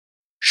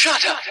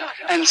Shut up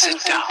and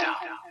sit down.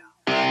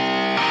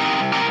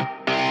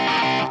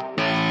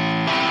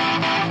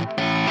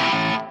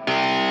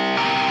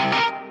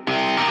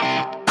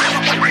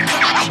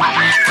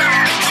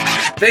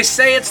 They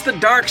say it's the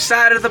dark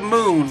side of the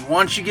moon.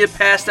 Once you get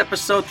past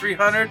episode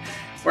 300,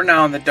 we're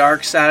now on the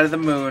dark side of the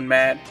moon,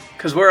 Matt.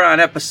 Because we're on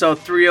episode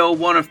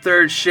 301 of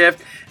Third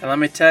Shift, and let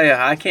me tell you,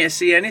 I can't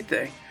see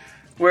anything.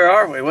 Where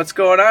are we? What's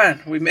going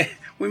on? We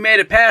made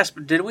it past,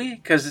 but did we?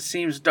 Because it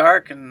seems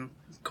dark and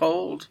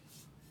cold.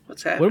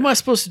 What's happening? What am I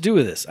supposed to do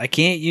with this? I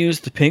can't use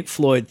the Pink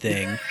Floyd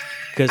thing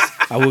because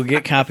I will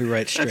get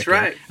copyright stricken. That's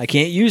right. I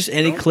can't use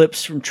any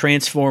clips from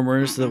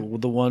Transformers, the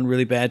one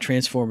really bad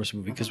Transformers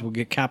movie, because we'll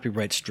get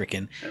copyright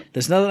stricken.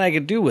 There's nothing I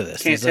can do with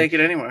this. Can't take it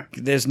anywhere.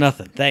 There's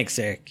nothing. Thanks,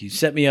 Eric. You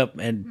set me up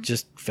and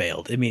just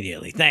failed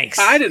immediately. Thanks.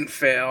 I didn't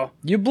fail.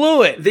 You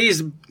blew it.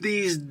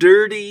 These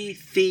dirty,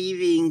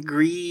 thieving,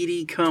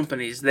 greedy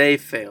companies, they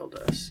failed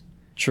us.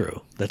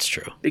 True. That's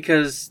true.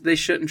 Because they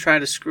shouldn't try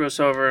to screw us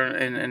over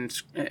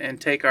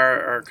and take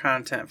our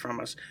content from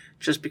us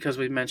just because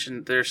we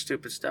mentioned their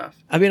stupid stuff.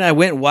 I mean, I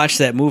went and watched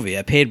that movie.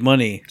 I paid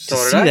money to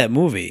see that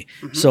movie.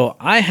 Mm-hmm. So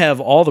I have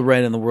all the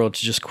right in the world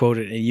to just quote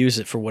it and use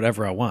it for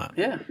whatever I want.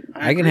 Yeah.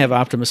 I can have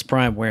Optimus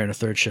Prime wearing a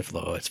Third Shift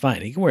logo. It's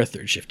fine. He can wear a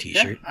Third Shift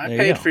t-shirt. Yeah, I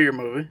paid for your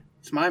movie.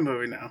 It's my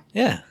movie now.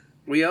 Yeah.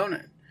 We own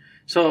it.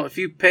 So if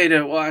you pay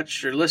to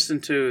watch or listen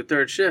to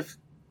Third Shift,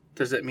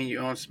 does that mean you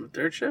own some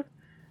Third Shift?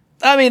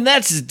 I mean,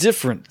 that's a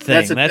different thing.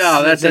 That's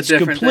a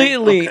different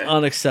completely thing. Okay.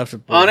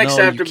 unacceptable.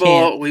 Unacceptable.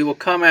 No, we will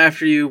come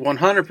after you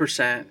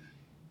 100%.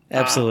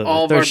 Absolutely.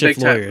 All of Third our Shift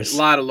big time, lawyers. A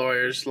lot of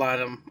lawyers. A lot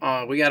of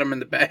them. We got them in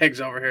the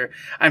bags over here.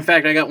 In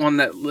fact, I got one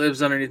that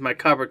lives underneath my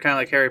cupboard, kind of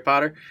like Harry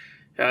Potter.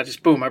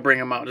 Just boom, I bring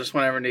him out just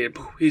whenever needed.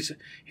 He's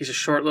a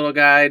short little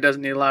guy.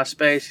 Doesn't need a lot of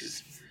space.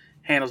 He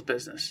handles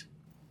business.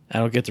 I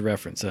don't get the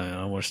reference. I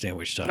don't understand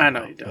what you're talking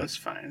about. I know you don't. It's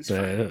fine. It's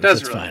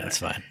fine. It's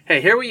fine.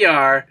 Hey, here we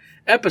are.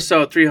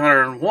 Episode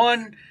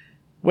 301.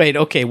 Wait.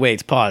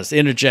 Pause.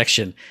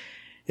 Interjection.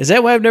 Is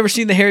that why I've never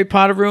seen the Harry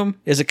Potter room?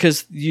 Is it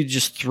because you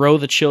just throw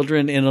the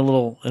children in a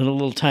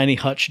little tiny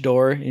hutch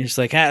door and you're just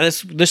like,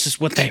 this is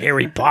what the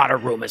Harry Potter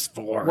room is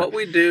for. What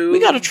we do. We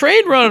got a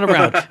train running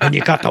around. And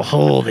you got the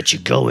hole that you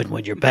go in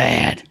when you're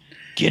bad.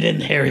 Get in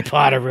the Harry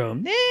Potter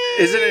room.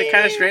 Isn't it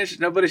kind of strange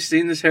that nobody's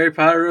seen this Harry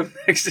Potter room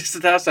that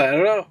exists outside? I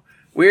don't know.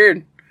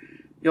 Weird.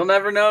 You'll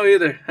never know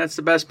either. That's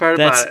the best part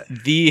about it.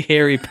 That's the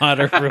Harry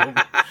Potter room.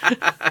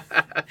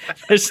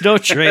 There's no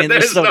train.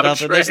 There's no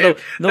nothing. Train. There's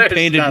no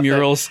painted nothing.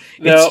 murals.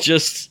 Nope. It's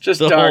just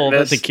the darkness, hole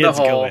that the kids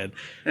go in.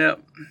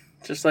 Yep.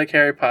 Just like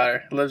Harry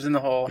Potter. Lives in the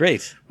hole.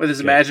 Great. With his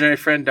imaginary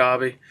friend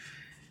Dobby.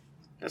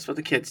 That's what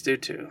the kids do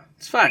too.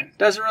 It's fine.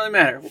 Doesn't really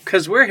matter.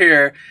 Because we're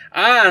here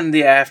on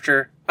the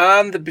after,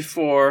 on the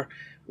before,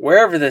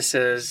 wherever this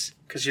is.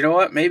 Because you know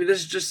what? Maybe this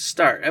is just the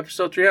start.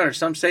 Episode 300.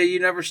 Some say you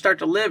never start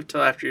to live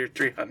till after you're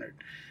 300.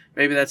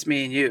 Maybe that's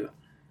me and you.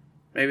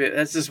 Maybe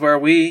that's just where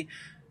we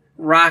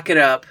rock it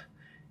up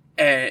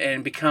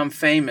and become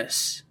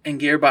famous.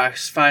 And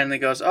Gearbox finally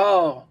goes,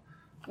 oh,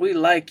 we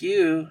like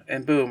you.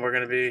 And boom, we're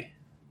going to be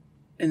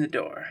in the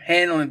door,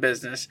 handling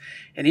business.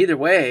 And either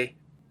way,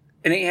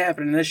 it ain't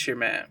happening this year,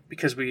 Matt,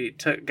 because we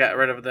got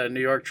rid of the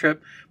New York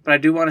trip. But I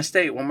do want to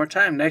state one more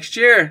time, next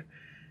year,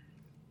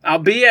 I'll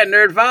be at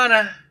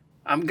Nerdvana.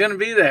 I'm going to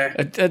be there.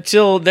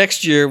 Until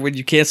next year when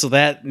you cancel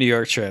that New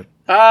York trip.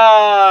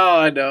 Oh,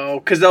 I know.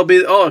 Because the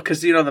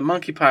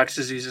monkeypox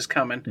disease is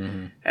coming.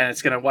 Mm-hmm. And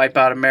it's going to wipe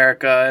out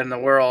America and the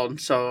world.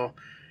 So,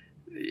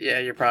 yeah,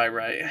 you're probably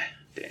right.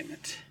 Damn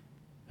it.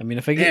 I mean,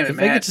 if I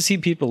get to see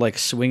people like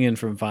swinging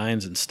from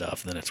vines and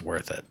stuff, then it's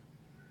worth it.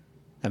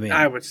 I mean,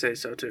 I would say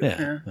so, too.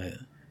 Yeah.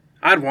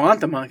 I'd want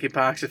the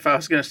monkeypox if I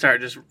was going to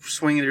start just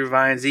swinging through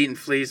vines, eating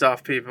fleas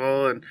off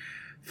people, and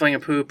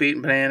flinging poop,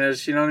 eating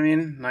bananas. You know what I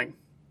mean? Like,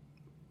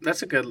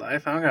 that's a good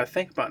life. I don't got to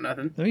think about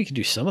nothing. I mean, you can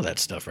do some of that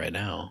stuff right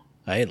now.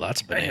 I ate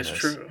lots of bananas. That's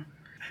true.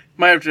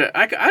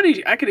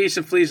 I could eat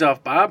some fleas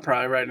off Bob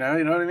probably right now.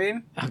 You know what I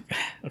mean?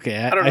 Okay,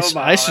 I don't know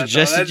about I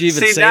suggested you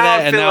even say now that,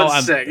 I'm and now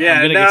I'm sick. I'm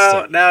gonna get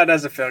sick. Now it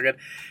doesn't feel good.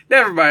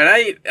 Never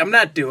mind. I'm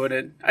not doing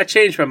it. I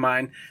changed my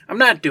mind. I'm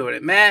not doing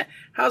it. Matt,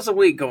 how's the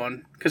week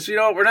going? Because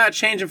we're not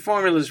changing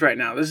formulas right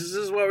now. This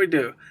is what we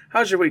do.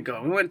 How's your week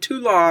going? We went too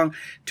long,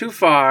 too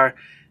far,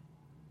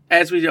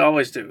 as we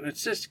always do.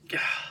 It's just,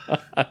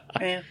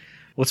 man.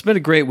 Well, it's been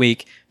a great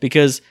week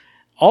because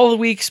all the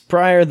weeks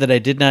prior that I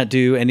did not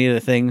do any of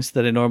the things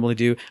that I normally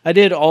do, I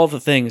did all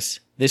the things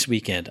this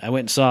weekend. I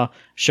went and saw a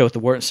show at the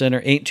Wharton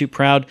Center, Ain't Too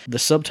Proud. The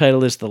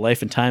subtitle is The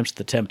Life and Times of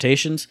the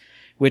Temptations,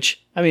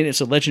 which, I mean,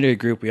 it's a legendary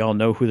group. We all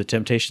know who the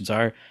Temptations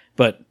are.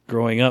 But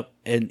growing up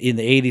in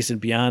the 80s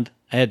and beyond,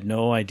 I had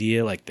no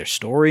idea like their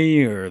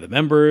story or the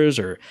members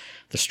or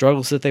the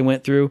struggles that they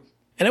went through.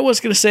 And I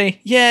was going to say,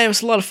 yeah, it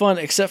was a lot of fun,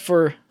 except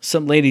for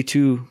some lady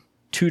two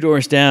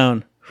doors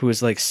down who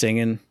was like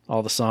singing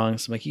all the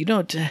songs. I'm like, you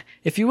don't,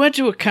 if you went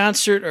to a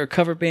concert or a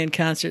cover band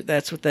concert,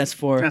 that's what that's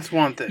for. That's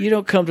one thing. You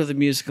don't come to the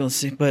musical and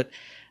sing, but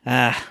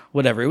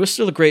whatever. It was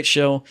still a great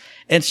show.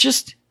 And it's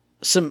just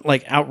some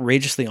like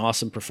outrageously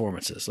awesome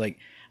performances. Like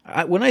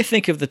when I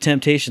think of the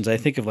Temptations, I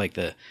think of like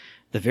the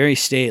very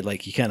state,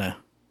 like you kind of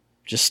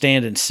just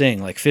stand and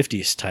sing, like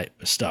 50s type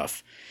of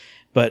stuff.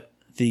 But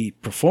the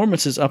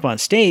performances up on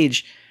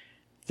stage,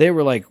 they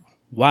were like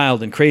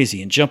wild and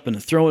crazy and jumping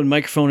and throwing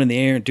microphone in the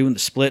air and doing the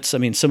splits. I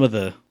mean, some of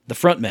the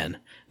front men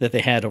that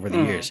they had over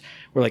the years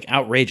were like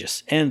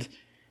outrageous. And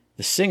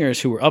the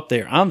singers who were up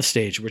there on the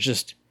stage were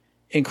just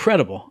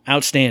incredible,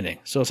 outstanding.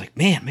 So I was like,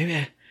 man, maybe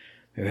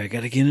I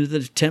got to get into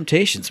the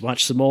Temptations,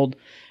 watch some old,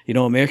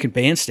 American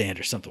Bandstand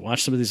or something,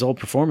 watch some of these old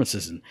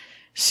performances and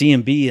see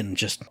them be and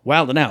just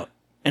wilding out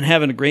and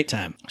having a great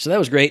time. So that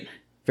was great.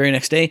 Very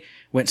next day,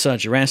 went and saw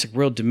Jurassic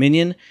World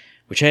Dominion,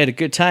 which I had a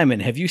good time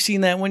in. Have you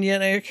seen that one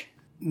yet, Eric?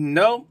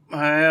 Nope.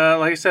 Like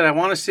I said, I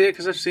want to see it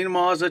because I've seen them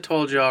all, as I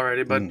told you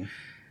already. But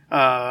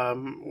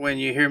when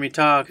you hear me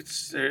talk,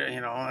 it's I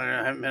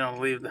haven't been able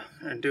to leave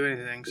and do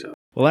anything. So.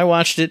 Well, I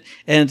watched it,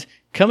 and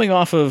coming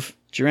off of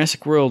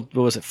Jurassic World,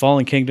 what was it,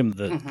 Fallen Kingdom,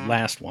 the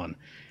last one,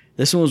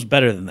 this one was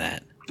better than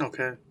that.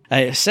 Okay.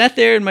 I sat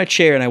there in my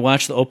chair and I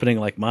watched the opening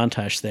like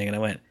montage thing, and I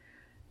went,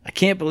 I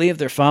can't believe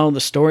they're following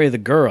the story of the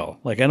girl.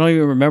 Like, I don't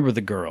even remember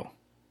the girl.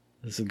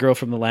 It's the girl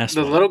from the last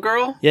one. The little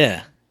girl?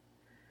 Yeah.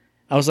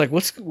 I was like,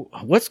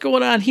 what's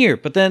going on here?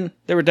 But then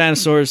there were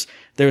dinosaurs,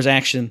 there was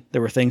action,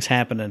 there were things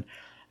happening.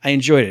 I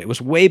enjoyed it. It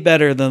was way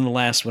better than the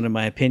last one, in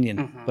my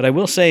opinion. But I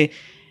will say,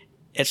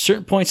 at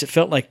certain points, it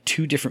felt like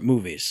two different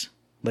movies.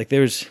 Like,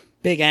 there was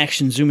big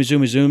action,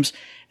 zooms,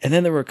 and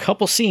then there were a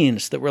couple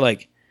scenes that were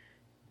like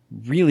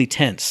really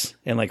tense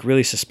and like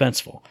really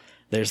suspenseful.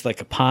 There's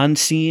like a pond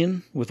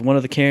scene with one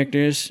of the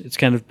characters. It's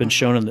kind of been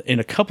shown in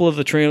a couple of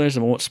the trailers,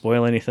 and I won't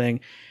spoil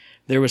anything.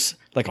 There was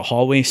like a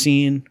hallway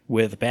scene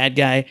with a bad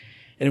guy,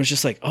 and it was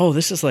just like, oh,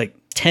 this is like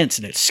tense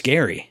and it's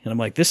scary. And I'm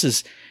like, this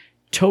is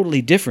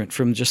totally different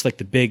from just like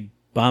the big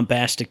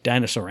bombastic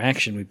dinosaur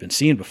action we've been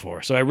seeing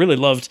before. So I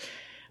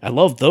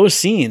loved those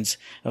scenes.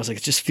 I was like,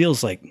 it just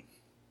feels like,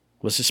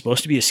 was this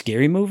supposed to be a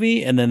scary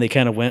movie? And then they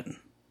kind of went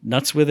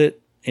nuts with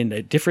it in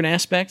different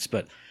aspects,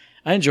 but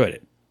I enjoyed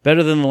it.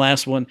 Better than the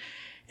last one.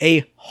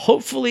 A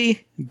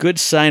hopefully good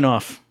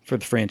sign-off for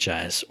the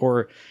franchise,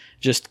 or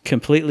just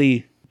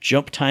completely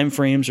jump time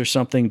frames or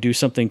something, do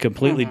something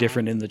completely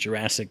different in the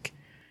Jurassic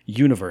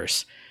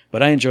universe.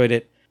 But I enjoyed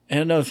it. And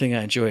another thing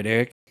I enjoyed,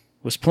 Eric,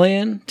 was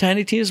playing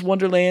Tiny Tina's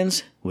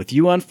Wonderlands with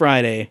you on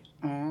Friday.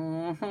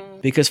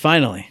 Because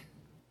finally,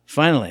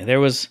 there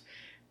was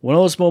one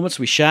of those moments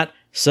we shot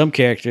some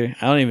character,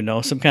 I don't even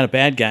know, some kind of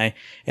bad guy,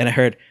 and I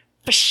heard,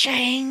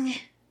 bashang!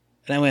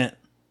 And I went,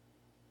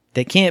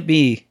 that can't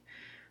be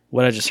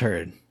what I just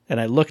heard. And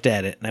I looked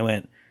at it and I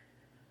went,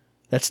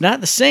 that's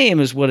not the same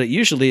as what it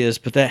usually is,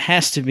 but that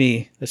has to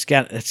be, that's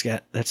got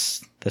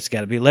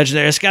to be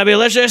legendary. It's got to be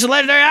legendary. It's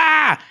legendary.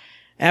 Ah!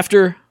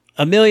 After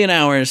a million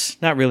hours,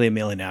 not really a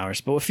million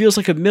hours, but what feels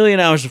like a million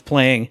hours of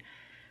playing,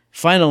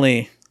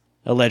 finally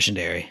a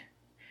legendary.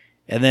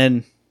 And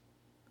then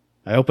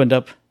I opened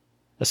up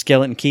a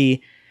skeleton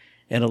key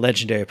and a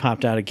legendary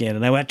popped out again.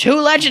 And I went, 2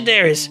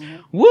 legendaries!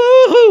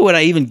 Woohoo! And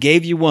I even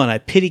gave you one. I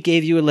pity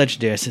gave you a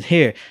legendary. I said,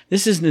 here,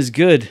 this isn't as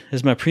good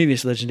as my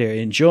previous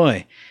legendary.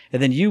 Enjoy.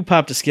 And then you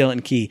popped a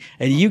skeleton key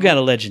and you got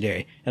a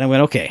legendary. And I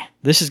went, okay,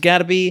 there's got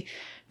to be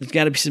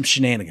some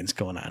shenanigans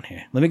going on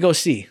here. Let me go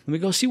see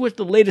what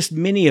the latest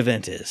mini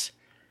event is.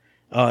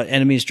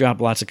 Enemies drop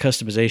lots of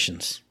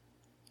customizations.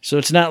 So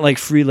it's not like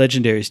free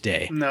legendaries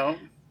day. No.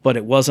 But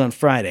it was on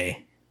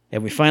Friday.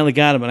 And we finally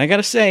got them. And I got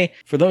to say,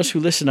 for those who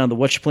listen on the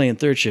What You Play in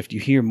Third Shift, you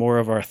hear more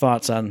of our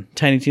thoughts on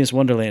Tiny Tina's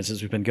Wonderlands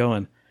as we've been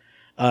going.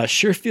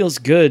 Sure feels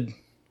good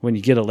when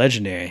you get a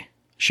legendary.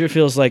 Sure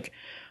feels like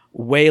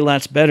way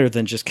lots better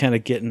than just kind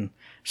of getting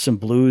some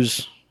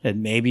blues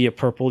and maybe a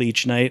purple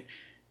each night.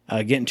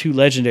 Getting 2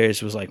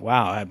 legendaries was like,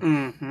 wow,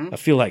 I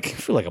feel like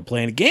I'm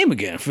playing a game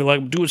again. I feel like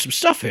I'm doing some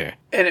stuff here.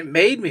 And it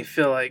made me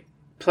feel like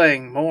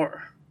playing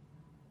more.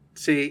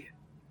 See,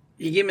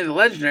 you give me the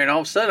legendary, and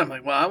all of a sudden I'm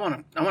like, well, I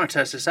want to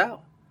test this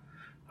out.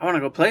 I want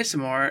to go play some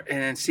more and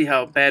then see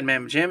how bad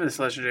mamma jamma this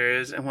legendary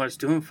is and what it's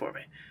doing for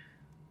me.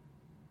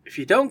 If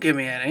you don't give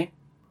me any,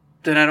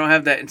 then I don't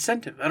have that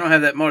incentive. I don't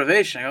have that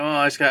motivation.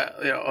 I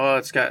go,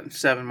 it's got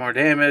 7 more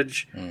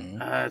damage.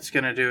 It's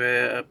gonna do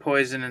a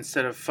poison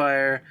instead of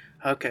fire.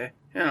 Okay,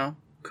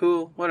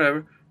 cool,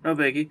 whatever, no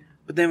biggie.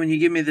 But then when you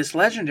give me this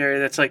legendary,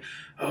 that's like,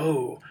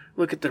 oh,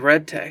 look at the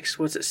red text.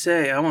 What's it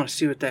say? I want to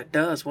see what that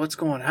does. What's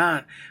going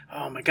on?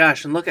 Oh my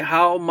gosh! And look at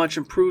how much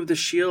improved the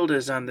shield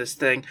is on this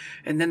thing.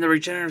 And then the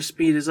regenerative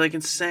speed is like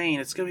insane.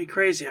 It's gonna be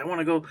crazy. I want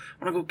to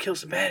go kill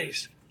some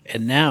baddies.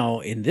 And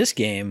now in this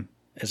game,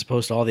 as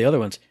opposed to all the other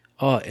ones,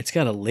 it's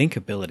got a link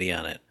ability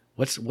on it.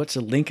 What's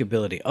a link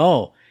ability?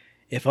 Oh,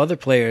 if other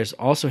players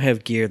also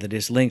have gear that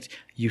is linked,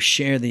 you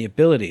share the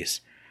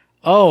abilities.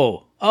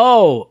 Oh!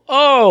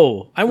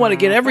 I want to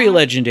get every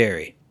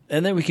legendary.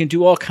 And then we can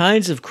do all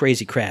kinds of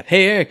crazy crap.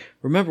 Hey, Eric,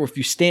 remember, if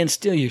you stand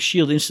still, your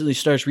shield instantly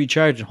starts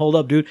recharging. Hold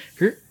up, dude.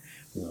 Here.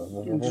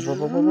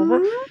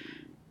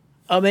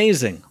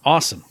 Amazing.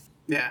 Awesome.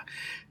 Yeah.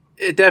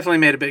 It definitely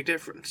made a big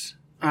difference.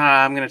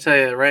 I'm going to tell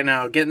you right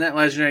now, getting that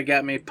legendary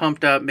got me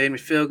pumped up, made me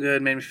feel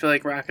good, made me feel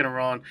like rocking and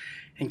rolling.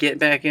 and getting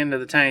back into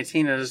the Tiny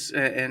Tina's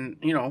and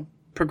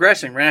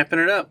progressing, wrapping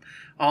it up,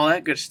 all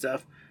that good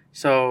stuff.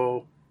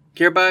 So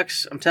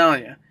Gearbox, I'm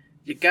telling you,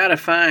 you gotta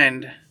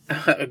find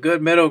a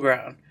good middle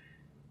ground.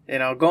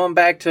 Going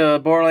back to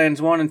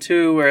Borderlands 1 and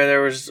 2 where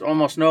there was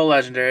almost no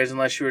legendaries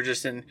unless you were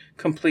just in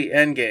complete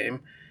endgame.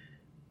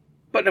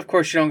 But of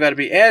course you don't got to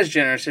be as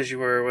generous as you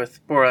were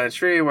with Borderlands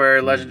 3 where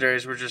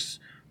legendaries were just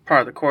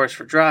part of the course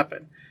for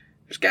dropping.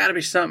 There's got to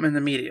be something in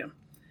the medium.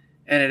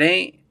 And it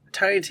ain't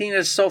Tiny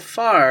Tina's so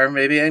far,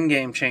 maybe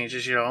endgame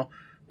changes,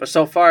 but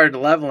so far the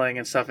leveling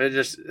and stuff,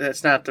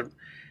 it's not the,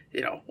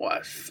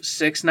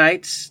 6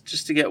 nights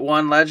just to get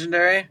one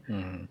legendary?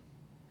 Mm-hmm.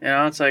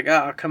 It's like,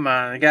 oh, come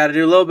on. You got to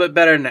do a little bit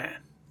better than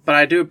that. But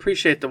I do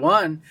appreciate the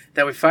one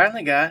that we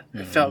finally got.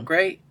 It felt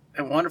great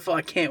and wonderful.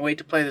 I can't wait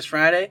to play this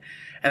Friday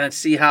and then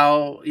see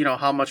how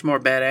much more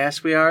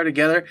badass we are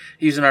together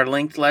using our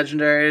linked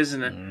legendaries.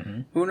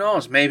 And who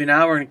knows? Maybe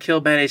now we're going to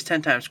kill baddies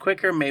 10 times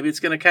quicker. Maybe it's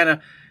going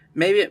to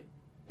maybe it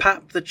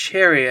popped the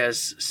cherry,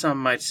 as some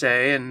might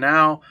say. And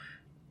now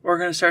we're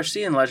going to start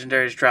seeing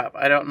legendaries drop.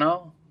 I don't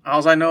know.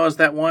 All I know is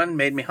that one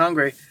made me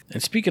hungry.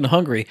 And speaking of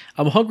hungry,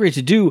 I'm hungry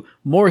to do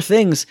more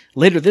things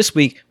later this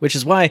week, which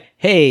is why,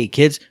 hey,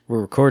 kids, we're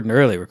recording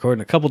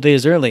a couple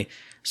days early.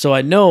 So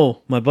I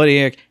know my buddy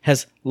Eric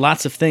has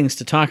lots of things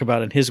to talk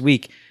about in his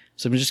week.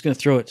 So I'm just going to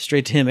throw it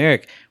straight to him.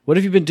 Eric, what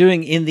have you been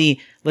doing in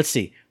the, let's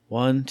see,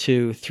 1,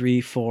 2,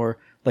 3, 4,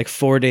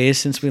 4 days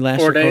since we last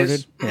 4 recorded?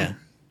 days? Yeah.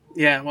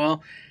 Yeah,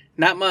 well,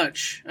 not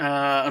much.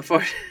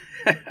 Unfortunately.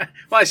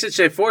 Well, I should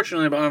say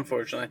fortunately, but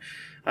unfortunately.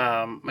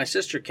 My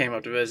sister came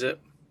up to visit.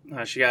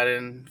 She got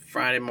in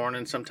Friday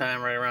morning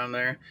sometime right around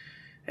there.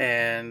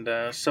 And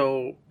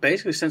so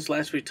basically since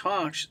last we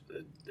talked,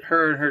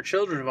 her and her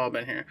children have all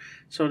been here.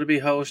 So to be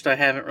host, I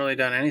haven't really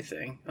done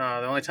anything.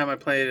 The only time I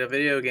played a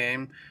video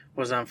game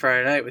was on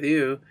Friday night with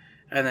you.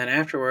 And then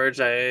afterwards,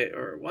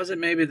 or was it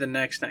maybe the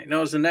next night? No,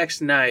 it was the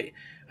next night.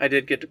 I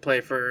did get to play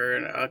for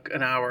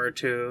an hour or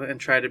two and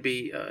try to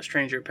beat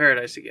Stranger in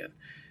Paradise again,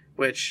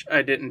 which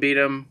I didn't beat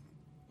him.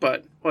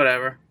 But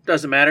whatever.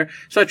 Doesn't matter.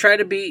 So I tried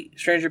to beat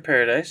Stranger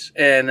Paradise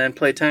and then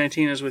play Tiny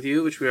Tina's with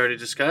you, which we already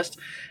discussed.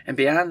 And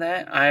beyond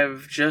that,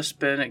 I've just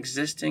been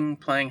existing,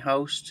 playing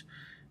host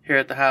here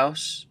at the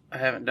house. I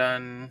haven't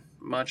done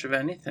much of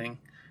anything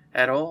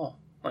at all.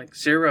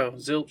 Zero,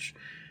 zilch.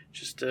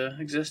 Just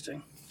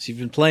existing. So you've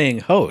been playing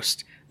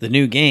Host, the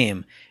new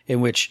game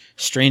in which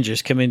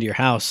strangers come into your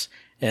house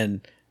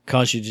and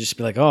cause you to just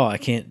be like, oh, I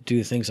can't do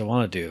the things I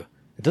want to do.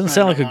 It doesn't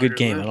sound like a good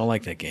game. I don't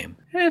like that game.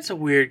 It's a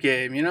weird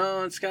game,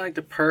 It's got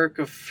the perk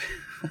of...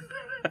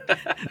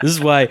 This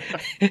is why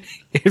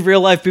in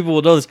real life people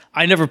will know this.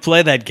 I never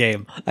play that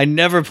game. I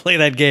play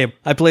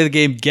the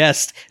game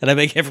Guest, and I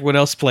make everyone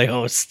else play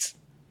Host.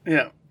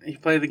 Yeah, you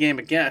play the game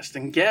of Guest,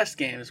 and Guest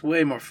game is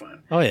way more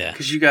fun. Oh, yeah.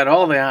 Because you got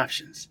all the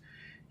options.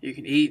 You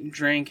can eat and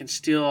drink and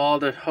steal all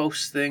the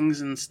host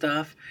things and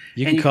stuff.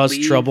 You can cause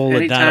trouble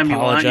and not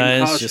apologize.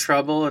 You can cause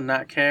trouble and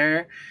not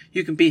care.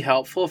 You can be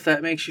helpful if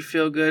that makes you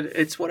feel good.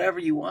 It's whatever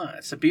you want.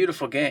 It's a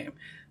beautiful game.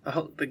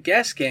 The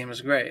guest game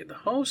is great. The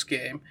host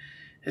game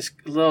is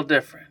a little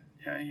different.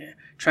 You're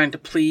trying to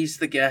please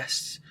the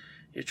guests.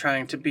 You're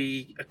trying to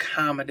be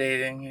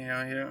accommodating.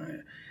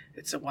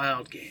 It's a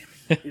wild game.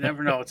 You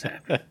never know what's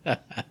happening.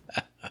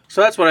 So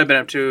that's what I've been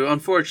up to.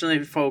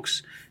 Unfortunately,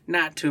 folks,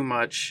 not too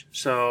much.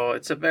 So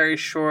it's a very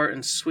short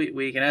and sweet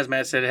week. And as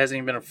Matt said, it hasn't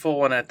even been a full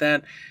one at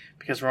that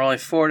because we're only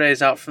 4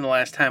 days out from the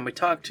last time we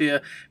talked to you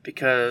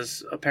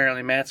because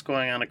apparently Matt's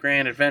going on a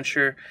grand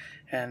adventure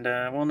and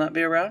will not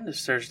be around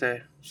this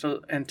Thursday.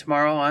 And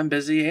tomorrow I'm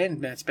busy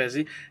and Matt's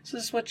busy. So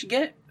this is what you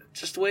get.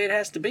 It's just the way it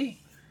has to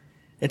be.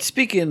 And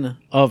speaking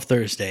of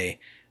Thursday,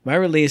 my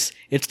release,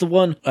 it's the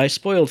one I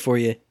spoiled for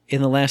you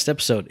in the last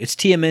episode. It's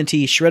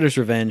TMNT Shredder's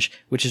Revenge,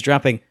 which is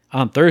dropping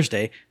on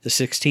Thursday, the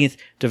 16th,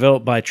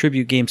 developed by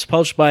Tribute Games,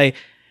 published by,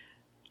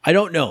 I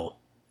don't know,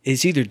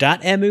 it's either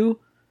 .emu,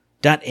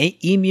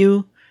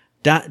 .emu,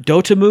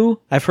 .dotamu.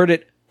 I've heard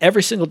it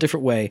every single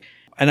different way,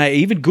 and I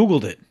even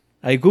Googled it.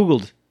 I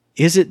Googled,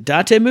 is it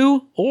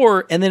 .emu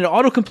or, and then it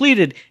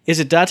auto-completed, is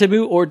it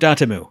 .emu or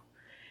 .emu?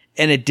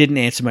 And it didn't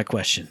answer my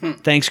question.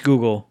 Thanks,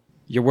 Google.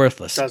 You're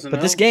worthless. Doesn't but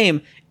know. This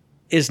game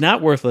is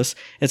not worthless.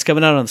 It's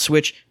coming out on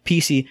Switch,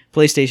 PC,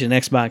 PlayStation,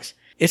 Xbox.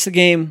 It's the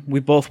game we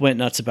both went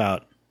nuts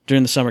about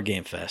during the Summer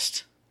Game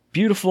Fest.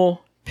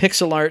 Beautiful,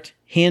 pixel art,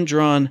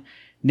 hand-drawn,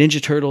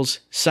 Ninja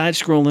Turtles,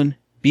 side-scrolling,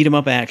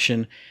 beat-em-up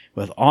action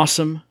with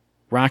awesome,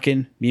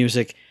 rockin'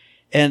 music.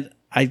 And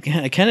I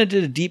kind of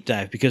did a deep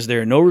dive because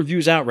there are no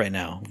reviews out right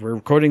now. We're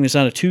recording this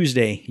on a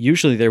Tuesday.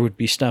 Usually there would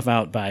be stuff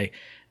out by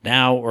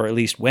now or at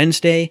least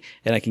Wednesday,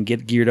 and I can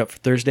get geared up for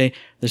Thursday.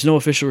 There's no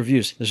official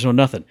reviews. There's no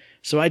nothing.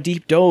 So I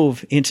deep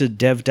dove into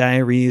dev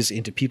diaries,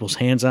 into people's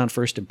hands-on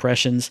first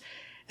impressions,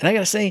 and I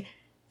gotta say,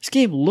 this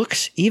game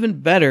looks even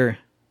better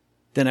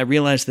than I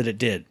realized that it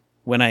did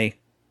when I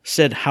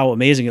said how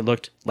amazing it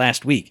looked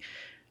last week,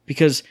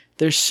 because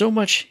there's so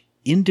much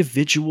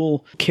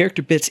individual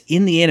character bits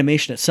in the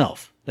animation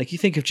itself. Like you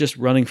think of just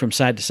running from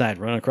side to side,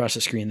 run across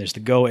the screen, there's the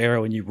go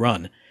arrow and you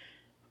run.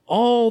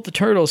 All the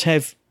turtles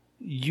have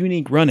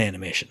unique run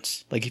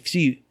animations. Like if you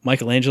see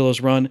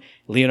Michelangelo's run,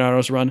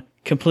 Leonardo's run,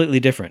 completely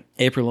different.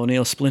 April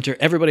O'Neil, Splinter,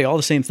 everybody all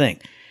the same thing.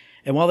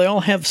 And while they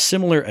all have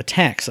similar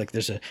attacks, like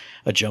there's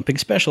a jumping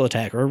special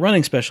attack or a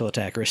running special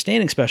attack or a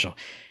standing special,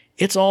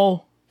 it's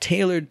all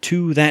tailored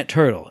to that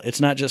turtle. It's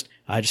not just,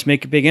 I just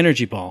make a big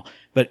energy ball,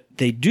 but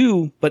they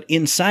do, but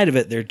inside of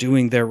it, they're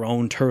doing their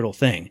own turtle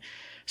thing.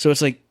 So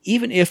it's like,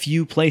 even if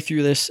you play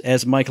through this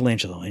as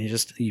Michelangelo and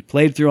you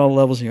played through all the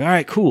levels and you're, all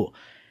right, cool.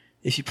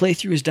 If you play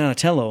through as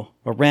Donatello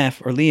or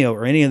Raph or Leo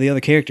or any of the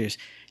other characters,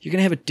 you're going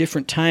to have a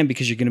different time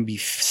because you're going to be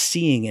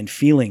seeing and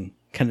feeling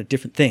kind of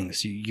different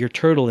things. Your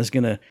turtle is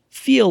going to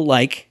feel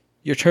like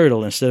your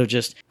turtle instead of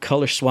just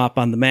color swap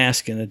on the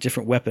mask and a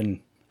different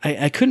weapon.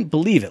 I couldn't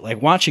believe it.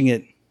 Like watching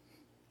it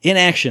in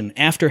action,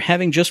 after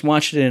having just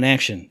watched it in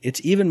action,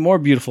 it's even more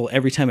beautiful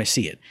every time I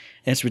see it.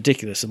 And it's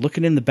ridiculous. And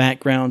looking in the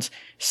backgrounds,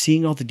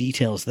 seeing all the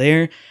details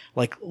there,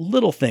 like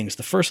little things.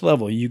 The first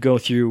level, you go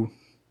through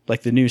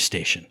like the news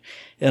station.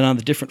 And on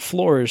the different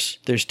floors,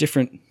 there's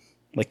different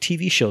like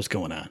TV shows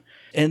going on.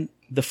 And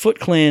the Foot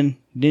Clan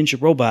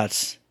ninja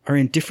robots are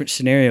in different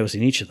scenarios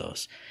in each of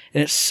those.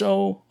 And it's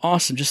so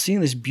awesome just seeing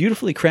this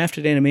beautifully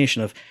crafted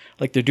animation of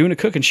like they're doing a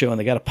cooking show and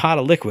they got a pot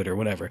of liquid or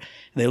whatever. And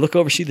they look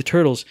over, see the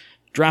turtles,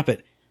 drop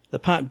it. The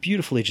pot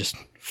beautifully just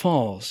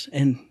falls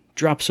and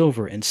drops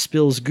over and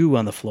spills goo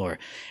on the floor.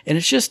 And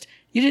it's just,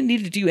 you didn't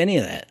need to do any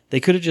of that. They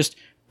could have just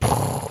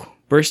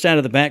burst out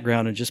of the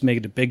background and just made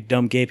it a big,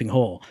 dumb, gaping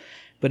hole.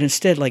 But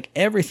instead, like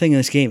everything in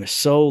this game is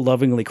so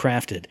lovingly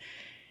crafted.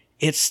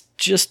 It's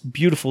just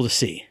beautiful to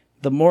see.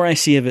 The more I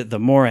see of it, the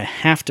more I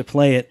have to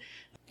play it.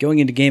 Going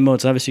into game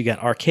modes, obviously you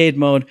got arcade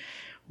mode,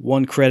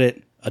 1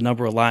 credit, a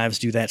number of lives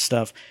do that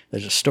stuff.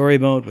 There's a story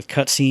mode with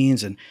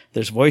cutscenes, and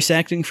there's voice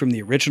acting from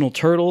the original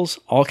Turtles,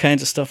 all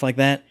kinds of stuff like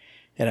that.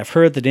 And I've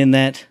heard that in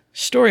that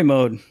story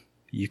mode,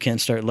 you can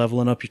start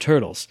leveling up your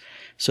turtles.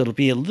 So it'll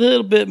be a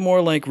little bit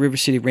more like River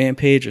City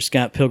Rampage or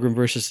Scott Pilgrim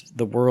vs.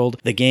 the World,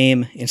 the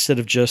game, instead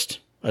of just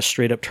a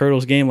straight-up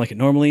Turtles game like it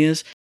normally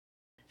is.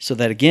 So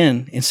that,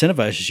 again,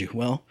 incentivizes you.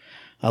 Well,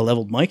 I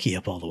leveled Mikey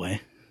up all the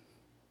way.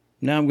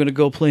 Now I'm going to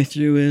go play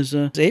through as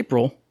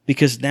April,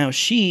 because now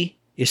she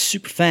is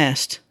super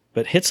fast,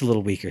 but hits a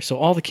little weaker. So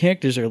all the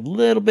characters are a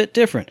little bit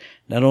different,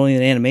 not only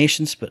in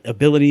animations, but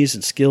abilities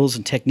and skills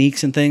and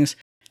techniques and things.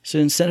 So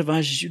it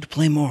incentivizes you to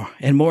play more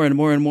and more and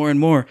more and more and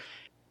more,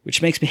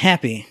 which makes me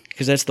happy,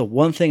 because that's the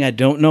one thing I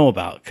don't know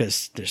about,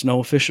 because there's no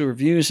official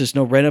reviews, there's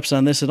no write-ups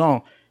on this at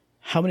all.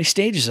 How many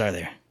stages are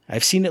there?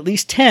 I've seen at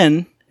least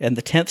 10, and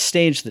the 10th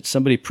stage that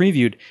somebody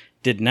previewed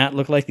did not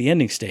look like the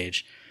ending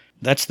stage.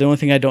 That's the only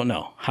thing I don't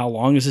know. How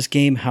long is this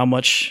game? How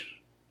much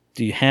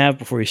do you have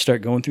before you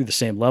start going through the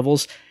same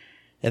levels?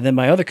 And then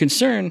my other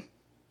concern,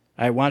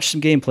 I watched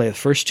some gameplay of the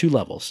first 2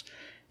 levels,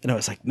 and I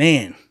was like,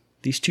 man,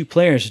 these 2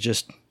 players are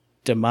just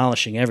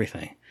demolishing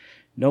everything.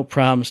 No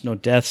problems, no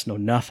deaths, no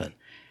nothing.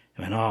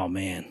 I went, oh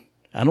man,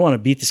 I don't want to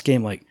beat this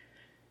game like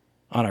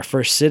on our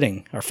first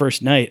sitting, our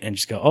first night, and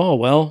just go, oh,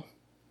 well,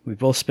 we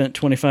both spent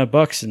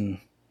 $25 and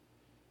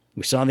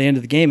we saw the end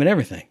of the game and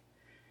everything.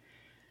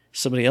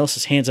 Somebody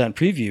else's hands-on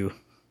preview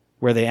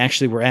where they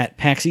actually were at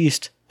PAX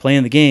East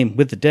playing the game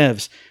with the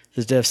devs.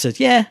 The dev said,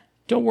 yeah,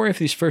 don't worry if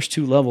these first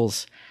 2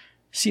 levels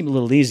seem a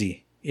little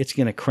easy. It's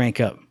going to crank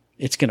up.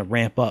 It's going to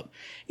ramp up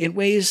in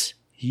ways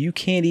you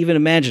can't even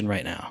imagine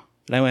right now.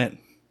 And I went,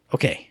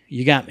 okay,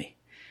 you got me.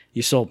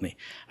 You sold me.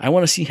 I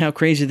want to see how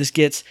crazy this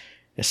gets,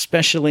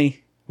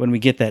 especially when we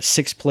get that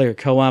 6-player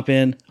co-op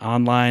in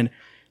online,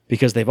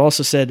 because they've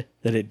also said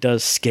that it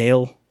does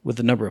scale with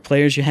the number of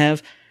players you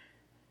have.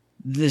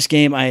 This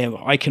game,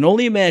 I can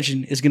only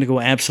imagine, is going to go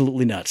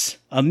absolutely nuts.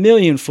 1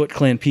 million Foot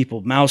Clan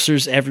people,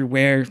 mousers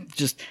everywhere,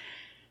 just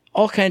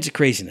all kinds of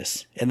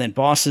craziness. And then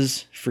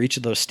bosses for each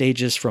of those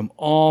stages from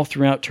all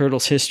throughout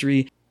Turtles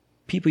history.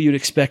 People you'd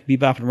expect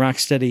Bebop and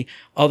Rocksteady.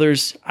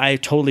 Others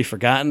I've totally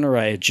forgotten, or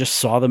I just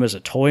saw them as a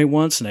toy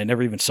once and I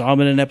never even saw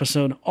them in an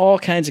episode. All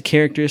kinds of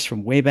characters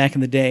from way back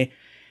in the day.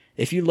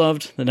 If you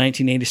loved the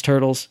 1980s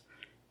Turtles,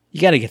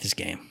 you got to get this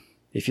game.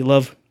 If you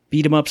love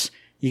beat-em-ups,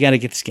 you got to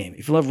get this game.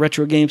 If you love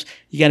retro games,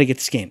 you got to get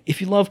this game.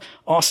 If you love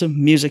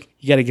awesome music,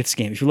 you got to get this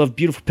game. If you love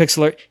beautiful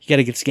pixel art, you got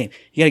to get this game.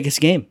 You got to get this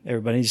game,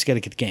 everybody. You just got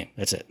to get the game.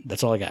 That's it.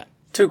 That's all I got.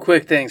 2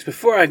 quick things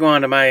before I go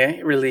on to my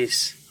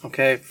release.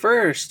 Okay,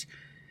 first,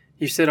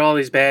 you said all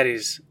these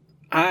baddies.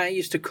 I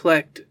used to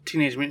collect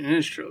Teenage Mutant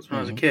Ninja Turtles when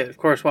I was a kid. Of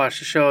course, watched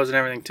the shows and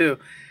everything too.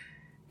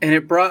 And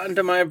it brought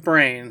into my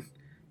brain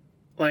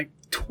like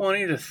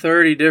 20 to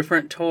 30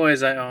 different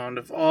toys I owned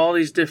of all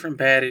these different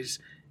baddies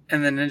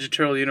in the Ninja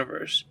Turtle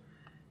universe.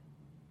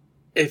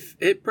 If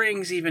it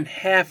brings even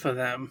half of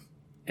them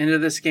into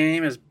this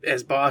game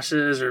as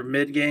bosses or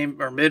mid-game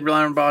or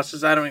mid-round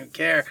bosses, I don't even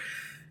care.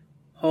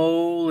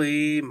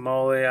 Holy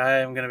moly, I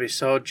am going to be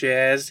so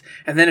jazzed.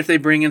 And then if they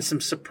bring in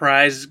some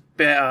surprise,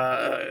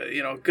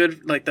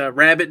 good, like the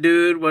rabbit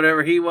dude,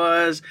 whatever he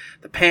was,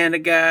 the panda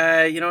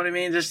guy, you know what I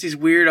mean? Just these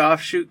weird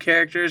offshoot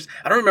characters.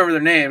 I don't remember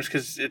their names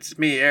because it's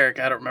me, Eric.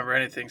 I don't remember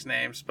anything's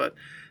names, but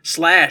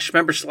Slash.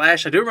 Remember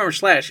Slash? I do remember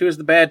Slash. He was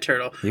the bad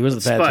turtle. He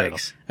was the bad turtle.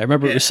 I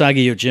remember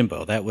Usagi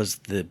Yojimbo. That was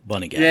the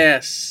bunny guy.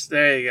 Yes,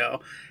 there you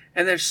go.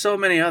 And there's so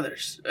many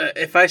others.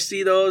 If I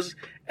see those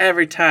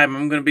every time,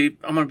 I'm gonna be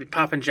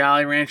popping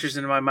Jolly Ranchers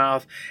into my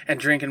mouth and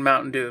drinking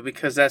Mountain Dew,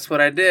 because that's what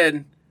I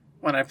did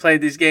when I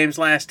played these games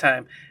last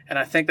time, and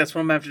I think that's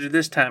what I'm gonna have to do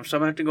this time. So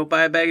I'm gonna have to go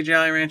buy a bag of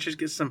Jolly Ranchers,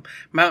 get some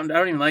Mountain. I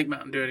don't even like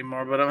Mountain Dew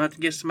anymore, but I'm gonna have to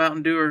get some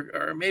Mountain Dew,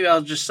 or maybe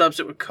I'll just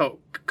substitute with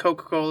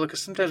Coca-Cola,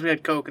 because sometimes we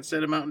had Coke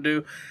instead of Mountain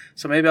Dew.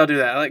 So maybe I'll do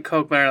that. I like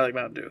Coke better than I like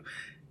Mountain Dew.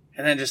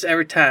 And then just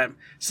every time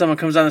someone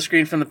comes on the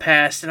screen from the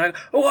past, and I go,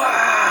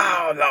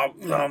 wow,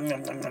 nom, nom,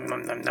 nom, nom,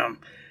 nom, nom, nom.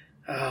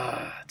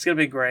 It's going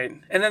to be great.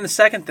 And then the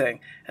second thing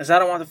is, I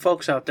don't want the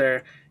folks out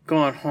there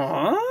going,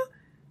 huh?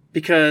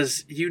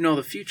 Because you know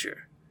the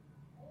future.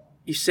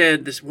 You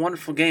said this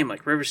wonderful game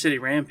like River City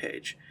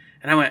Rampage.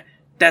 And I went,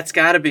 that's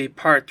got to be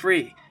part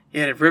 3.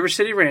 You had River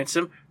City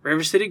Ransom,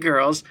 River City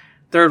Girls.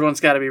 Third one's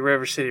got to be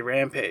River City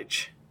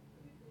Rampage.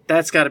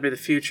 That's got to be the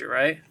future,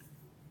 right?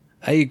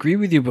 I agree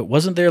with you, but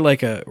wasn't there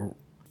like a...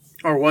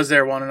 Or was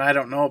there one and I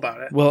don't know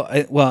about it? Well,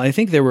 I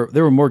think there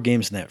were more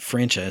games in that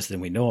franchise than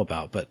we know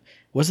about, but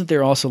wasn't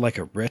there also like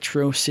a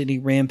Retro City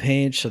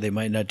Rampage, so they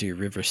might not do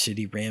River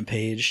City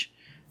Rampage?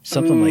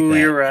 Something like that.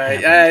 You're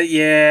right.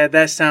 Yeah,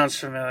 that sounds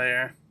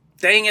familiar.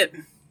 Dang it.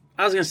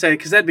 I was going to say,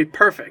 because that'd be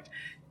perfect.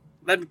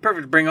 That'd be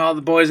perfect to bring all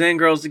the boys and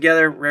girls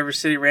together, River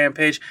City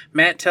Rampage.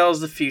 Matt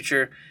tells the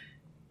future.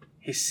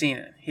 He's seen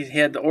it. He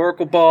had the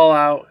Oracle Ball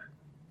out.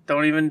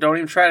 Don't even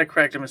try to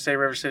correct him and say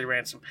River City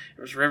Ransom.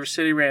 It was River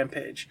City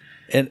Rampage.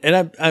 And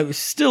I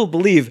still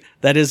believe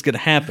that is going to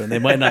happen. They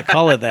might not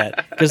call it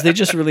that, because they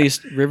just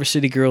released River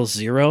City Girls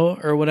 0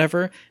 or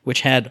whatever,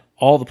 which had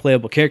all the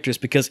playable characters,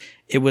 because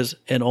it was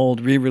an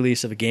old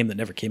re-release of a game that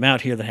never came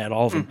out here that had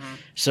all of them. Mm-hmm.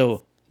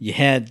 So you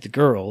had the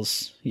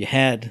girls, you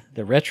had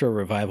the retro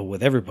revival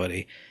with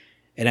everybody,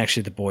 and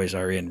actually the boys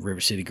are in River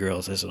City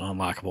Girls as an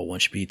unlockable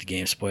once you beat the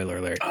game. Spoiler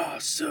alert. Oh,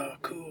 so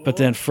cool. But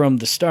then from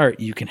the start,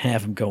 you can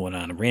have them going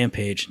on a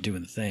rampage and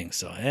doing the thing.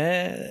 So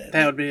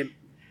that'd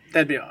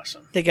be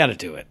awesome. They got to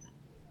do it.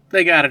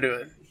 They got to do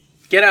it.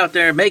 Get out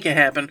there, make it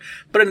happen.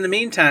 But in the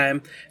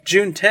meantime,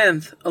 June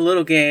 10th, a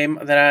little game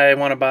that I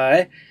want to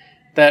buy,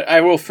 that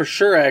I will for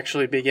sure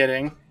actually be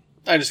getting,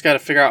 I just got to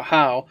figure out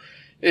how,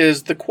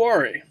 is The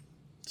Quarry.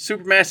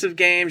 Supermassive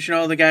Games, you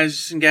know, the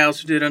guys and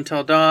gals who did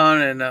Until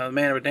Dawn and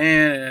Man of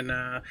Medan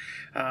and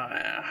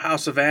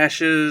House of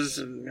Ashes,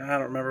 and I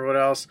don't remember what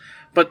else.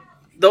 But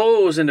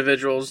those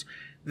individuals,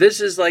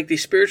 this is like the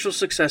spiritual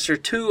successor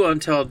to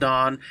Until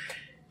Dawn.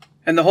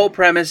 And the whole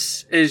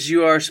premise is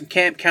you are some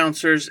camp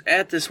counselors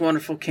at this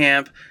wonderful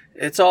camp.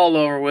 It's all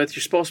over with.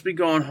 You're supposed to be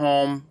going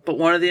home, but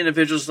one of the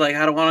individuals is like,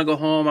 I don't want to go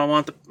home. I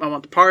want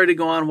the party to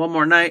go on one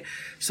more night.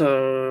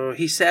 So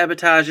he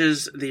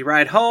sabotages the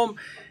ride home.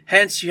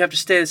 Hence, you have to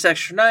stay this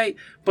extra night.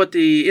 But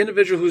the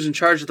individual who's in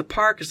charge of the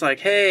park is like,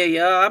 hey,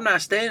 I'm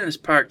not staying in this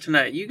park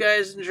tonight. You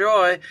guys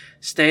enjoy.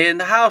 Stay in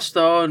the house,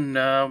 though, and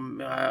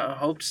I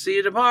hope to see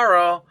you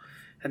tomorrow.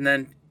 And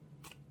then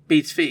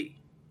beats feet.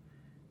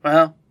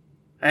 Well,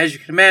 as you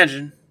can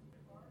imagine,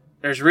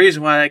 there's a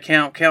reason why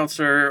that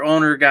counselor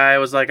owner guy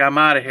was like, I'm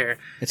out of here.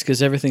 It's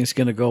because everything's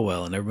going to go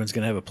well and everyone's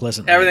going to have a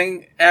pleasant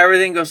night.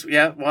 Everything goes,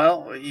 yeah,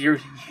 well, you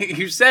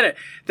said it.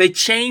 They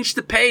changed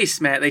the pace,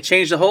 Matt. They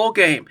changed the whole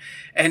game.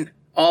 And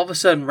all of a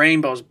sudden,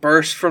 rainbows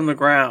burst from the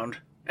ground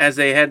as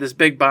they had this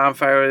big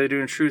bonfire where they're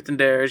doing truth and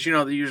dares, you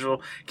know, the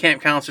usual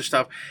camp counselor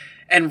stuff.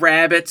 And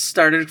rabbits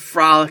started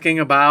frolicking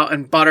about,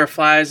 and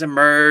butterflies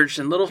emerged,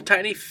 and little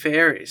tiny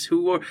fairies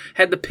who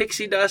had the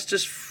pixie dust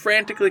just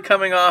frantically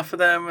coming off of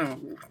them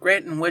and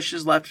granting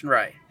wishes left and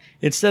right.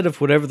 Instead of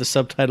whatever the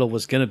subtitle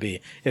was going to be,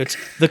 it's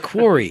The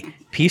Quarry,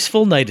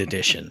 Peaceful Night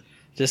Edition.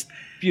 Just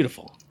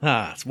beautiful.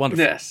 It's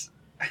wonderful. Yes.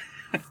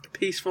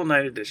 Peaceful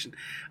Night Edition.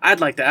 I'd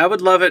like that. I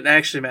would love it.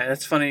 Actually, man,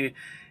 that's funny.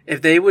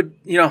 If they would,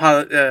 you know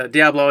how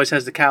Diablo always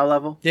has the cow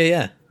level?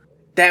 Yeah.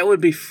 That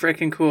would be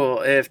freaking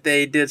cool if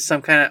they did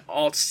some kind of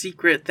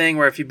alt-secret thing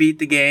where if you beat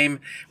the game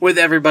with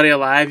everybody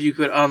alive, you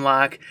could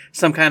unlock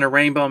some kind of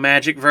rainbow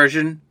magic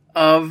version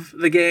of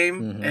the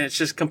game. Mm-hmm. And it's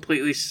just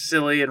completely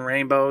silly and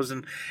rainbows.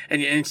 And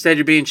instead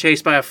you're being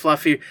chased by a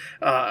fluffy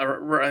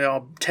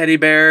teddy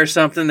bear or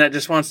something that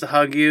just wants to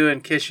hug you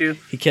and kiss you.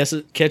 He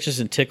catches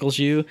and tickles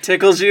you.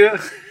 Tickles you.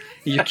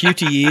 Your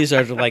QTEs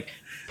are to like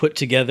put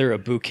together a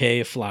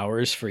bouquet of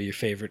flowers for your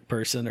favorite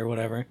person or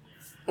whatever.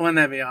 Wouldn't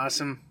that be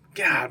awesome?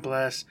 God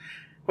bless.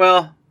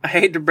 Well, I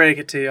hate to break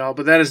it to y'all,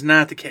 but that is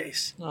not the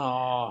case.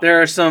 Aww.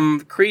 There are some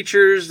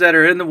creatures that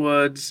are in the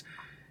woods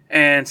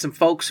and some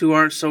folks who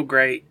aren't so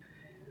great,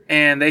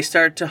 and they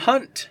start to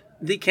hunt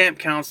the camp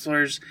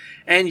counselors,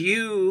 and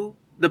you,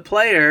 the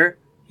player,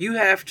 you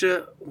have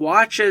to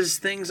watch as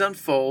things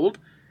unfold.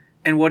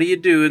 And what do you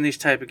do in these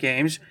type of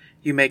games?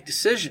 You make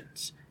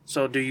decisions.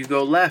 So do you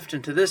go left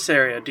into this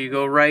area? Do you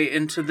go right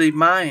into the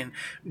mine?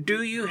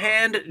 Do you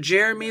hand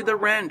Jeremy the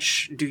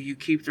wrench? Do you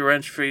keep the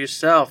wrench for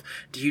yourself?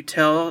 Do you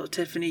tell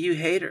Tiffany you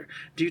hate her?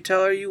 Do you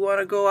tell her you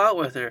want to go out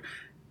with her?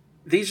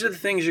 These are the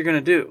things you're going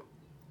to do.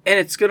 And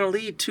it's going to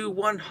lead to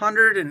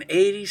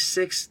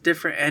 186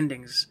 different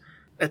endings.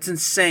 That's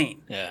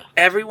insane. Yeah.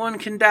 Everyone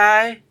can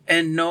die,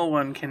 and no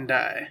one can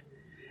die.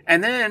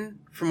 And then,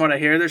 from what I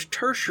hear, there's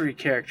tertiary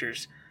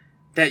characters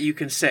that you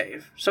can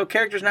save. So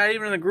characters not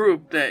even in the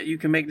group that you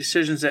can make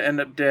decisions that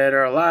end up dead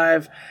or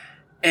alive.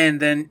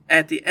 And then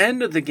at the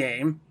end of the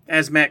game,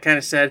 as Matt kind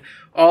of said,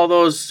 all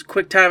those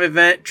quick time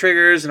event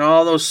triggers and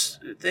all those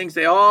things,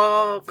 they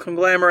all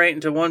conglomerate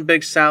into one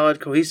big solid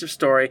cohesive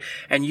story.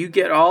 And you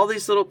get all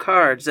these little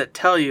cards that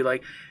tell you,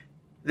 like,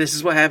 this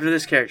is what happened to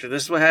this character.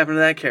 This is what happened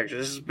to that character.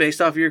 This is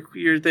based off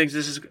your things.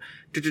 This is...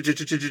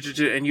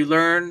 And you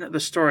learn the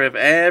story of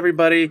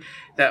everybody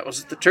that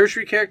was the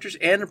tertiary characters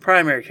and the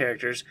primary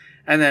characters.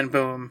 And then,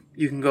 boom,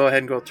 you can go ahead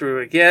and go through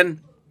it again.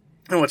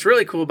 And what's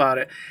really cool about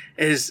it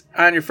is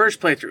on your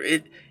first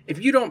playthrough,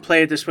 if you don't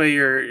play it this way,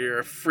 you're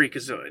a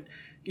freakazoid.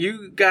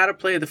 You got to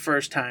play the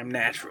first time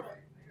natural.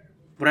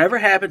 Whatever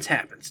happens,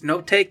 happens.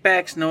 No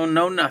takebacks, no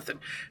nothing.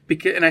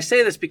 And I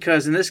say this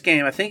because in this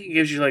game, I think it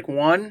gives you like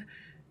 1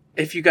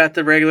 if you got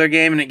the regular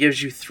game, and it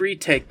gives you 3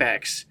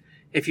 takebacks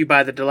if you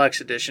buy the deluxe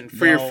edition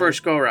for your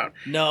first go-around.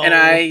 No. And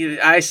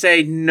I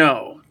say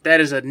no. That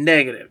is a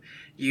negative.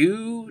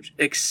 You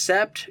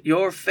accept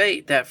your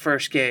fate that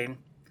first game.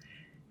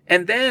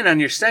 And then on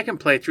your second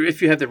playthrough,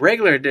 if you have the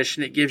regular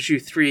edition, it gives you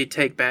 3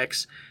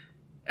 takebacks.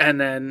 And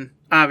then,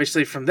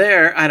 obviously, from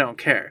there, I don't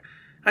care.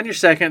 On your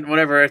second,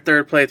 whatever,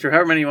 third playthrough,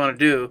 however many you want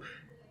to do,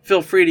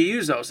 feel free to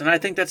use those. And I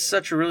think that's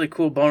such a really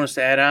cool bonus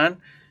to add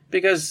on,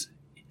 because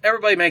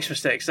everybody makes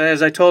mistakes.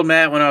 As I told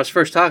Matt when I was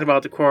first talking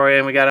about the Quarry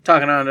and we got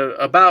talking on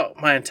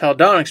about my Until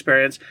Dawn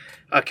experience,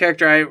 a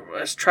character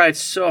I tried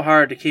so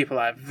hard to keep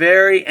alive.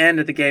 Very end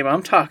of the game,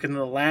 I'm talking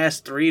the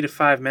last 3 to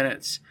 5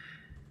 minutes,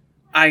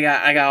 I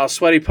got all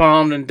sweaty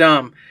palmed and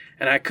dumb,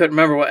 and I couldn't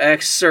remember what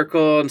X,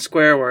 circle, and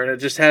square were. And I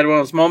just had one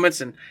of those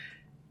moments and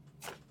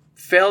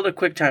failed a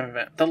quick time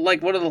event.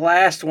 One of the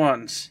last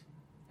ones,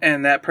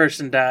 and that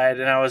person died,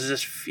 and I was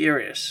just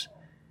furious.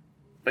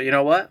 But you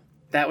know what?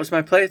 That was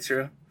my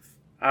playthrough.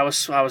 I was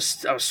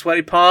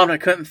sweaty palmed. I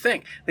couldn't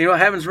think. You know what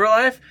happens in real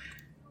life?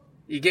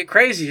 You get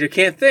crazy. You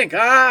can't think.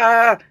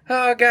 Oh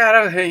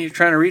God! And you're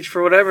trying to reach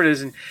for whatever it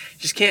is, and you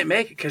just can't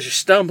make it because you're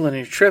stumbling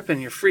and you're tripping,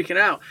 and you're freaking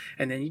out,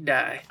 and then you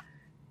die.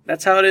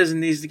 That's how it is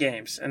in these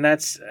games, and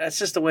that's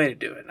just the way to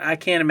do it. I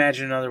can't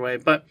imagine another way.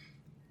 But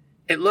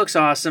it looks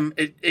awesome.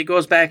 It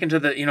goes back into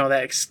the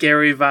that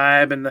scary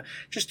vibe and the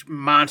just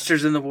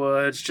monsters in the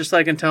woods, just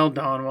like Until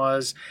Dawn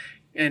was.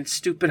 And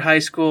stupid high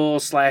school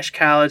 /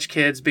 college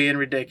kids being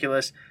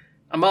ridiculous.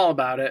 I'm all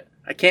about it.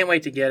 I can't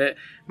wait to get it.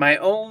 My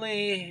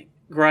only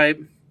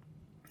gripe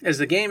is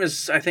the game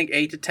is, I think,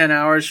 8 to 10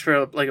 hours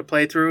for like a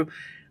playthrough.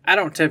 I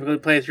don't typically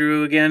play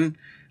through again.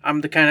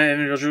 I'm the kind of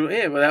individual,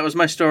 well, that was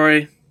my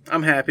story.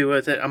 I'm happy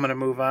with it. I'm going to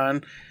move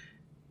on.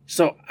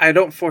 So I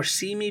don't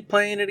foresee me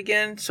playing it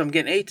again. So I'm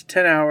getting 8 to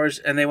 10 hours,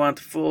 and they want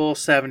the full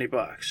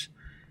 $70.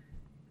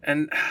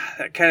 And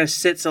that kind of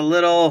sits a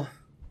little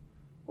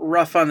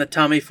rough on the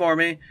tummy for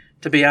me,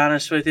 to be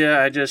honest with you.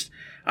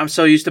 I'm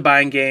so used to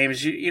buying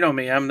games. You know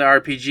me, I'm the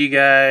RPG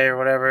guy or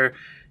whatever,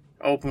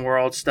 open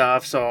world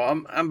stuff. So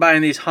I'm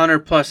buying these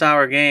 100+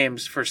 hour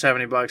games for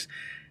 $70.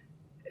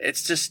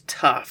 It's just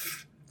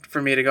tough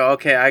for me to go,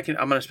 okay,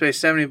 I'm going to pay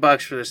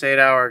 $70 for this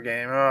 8-hour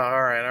game. Oh,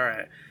 all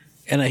right.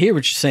 And I hear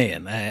what you're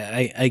saying.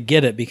 I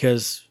get it,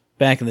 because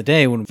back in the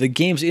day when the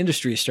games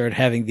industry started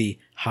having the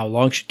how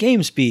long should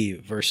games be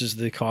versus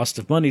the cost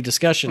of money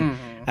discussion,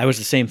 I was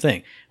the same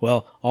thing.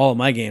 Well, all of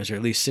my games are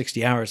at least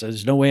 60 hours.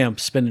 There's no way I'm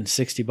spending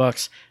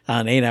 $60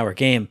 on an 8-hour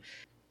game.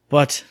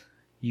 But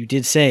you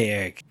did say,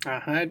 Eric,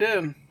 I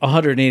did.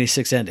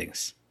 186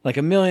 endings, like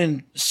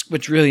 1,000,000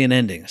 squadrillion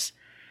endings.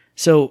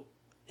 So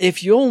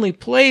if you only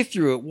play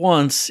through it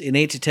once in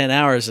 8 to 10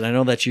 hours, and I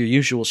know that's your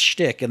usual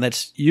shtick, and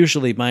that's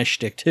usually my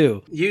shtick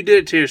too. You did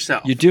it to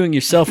yourself. You're doing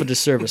yourself a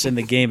disservice and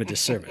the game a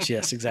disservice.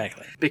 Yes,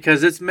 exactly.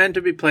 Because it's meant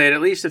to be played at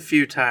least a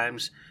few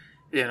times,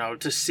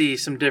 to see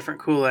some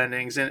different cool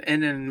endings, and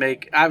then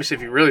make, obviously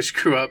if you really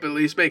screw up, at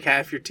least make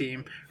half your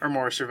team or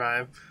more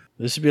survive.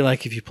 This would be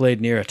like if you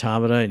played Nier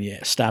Automata and you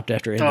stopped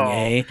after ending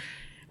A.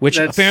 Which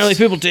apparently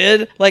people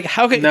did. Like,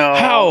 how could... No.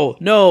 How?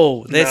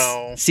 No.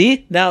 No.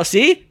 See? Now,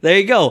 see? There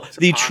you go. It's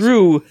the impossible.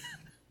 true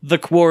The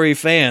Quarry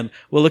fan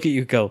will look at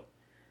you and go,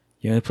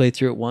 you only played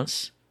through it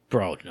once?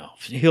 Bro, no.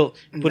 He'll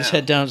put his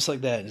head down just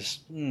like that.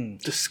 Just,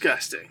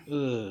 Disgusting.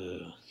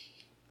 Ugh.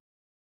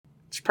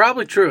 It's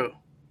probably true.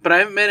 But I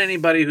haven't met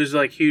anybody who's,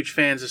 like, huge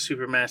fans of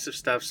Supermassive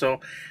stuff, so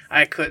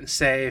I couldn't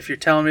say if you're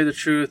telling me the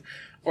truth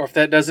or if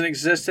that doesn't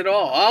exist at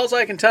all. All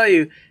I can tell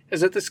you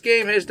is that this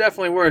game is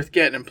definitely worth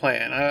getting and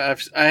playing. I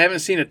haven't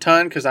seen a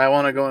ton because I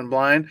want to go in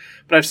blind,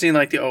 but I've seen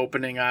like the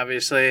opening,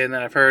 obviously, and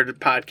then I've heard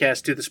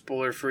podcasts do the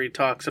spoiler-free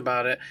talks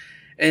about it,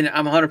 and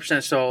I'm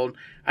 100% sold.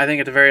 I think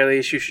at the very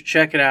least you should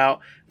check it out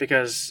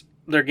because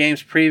their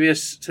games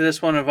previous to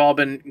this one have all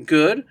been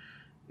good,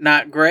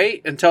 not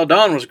great. Until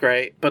Dawn was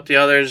great, but the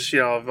others,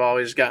 have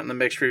always gotten the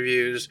mixed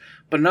reviews,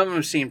 but none of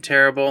them seem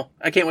terrible.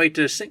 I can't wait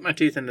to sink my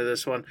teeth into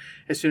this one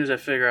as soon as I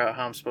figure out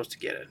how I'm supposed to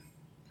get it.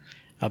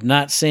 I'm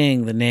not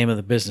saying the name of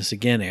the business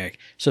again, Eric.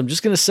 So I'm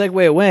just going to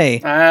segue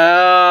away.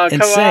 Oh,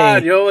 and come say,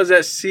 on. Yo, was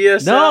that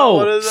CSL? No,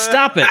 What is that?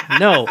 stop it.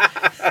 No.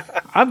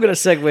 I'm going to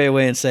segue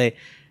away and say,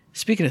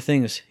 speaking of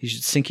things you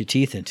should sink your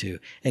teeth into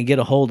and get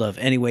a hold of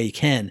any way you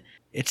can,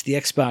 it's the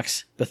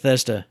Xbox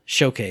Bethesda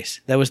Showcase.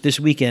 That was this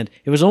weekend.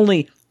 It was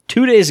only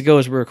 2 days ago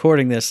as we're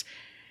recording this.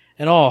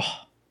 And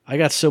I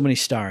got so many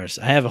stars.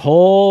 I have a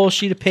whole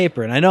sheet of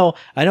paper, and I know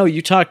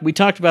we talked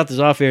about this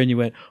off air, and you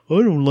went, I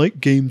don't like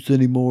games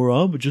anymore.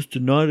 I'm just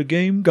not a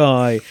game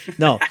guy.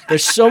 No,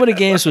 there's so many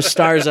games with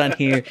stars on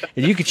here,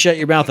 and you can shut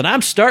your mouth. And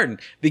I'm starting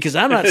because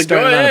I'm not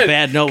starting on a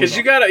bad note. Because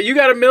you got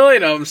a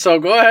million of them, so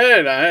go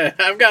ahead.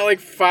 I've got like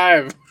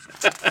 5.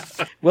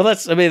 Well,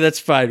 that's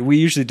fine. We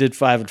usually did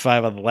 5 and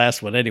 5 on the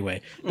last one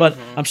anyway. But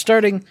I'm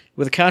starting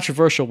with a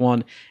controversial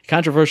one.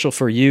 Controversial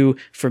for you,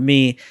 for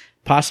me,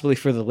 possibly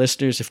for the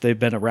listeners if they've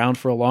been around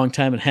for a long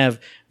time and have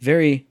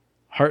very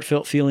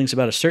heartfelt feelings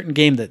about a certain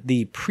game that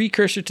the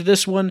precursor to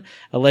this one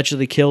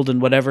allegedly killed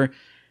and whatever.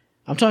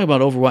 I'm talking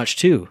about Overwatch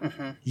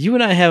 2. You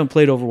and I haven't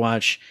played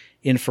Overwatch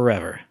in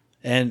forever.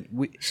 And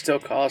we still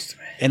calls to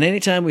me. And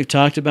anytime we've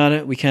talked about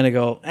it, we kind of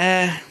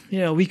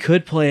go, we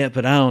could play it,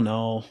 but I don't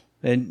know.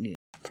 And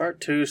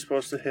Part 2 is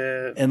supposed to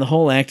hit. And the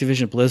whole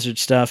Activision Blizzard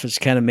stuff has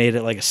kind of made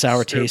it like a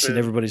sour Stupid. taste in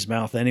everybody's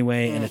mouth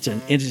anyway. And it's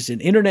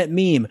an internet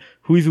meme.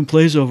 Who even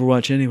plays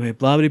Overwatch anyway?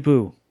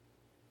 Blah-bitty-boo.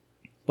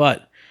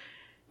 But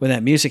when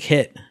that music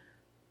hit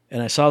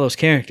and I saw those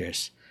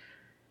characters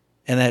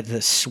and that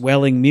the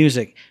swelling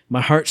music,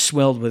 my heart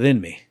swelled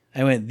within me.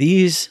 I went,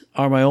 these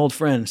are my old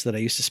friends that I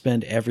used to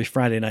spend every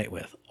Friday night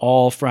with,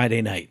 all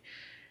Friday night.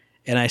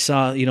 And I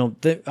saw,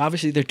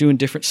 obviously they're doing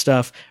different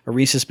stuff.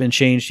 Orisa's been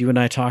changed. You and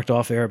I talked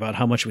off air about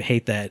how much we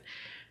hate that.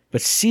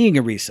 But seeing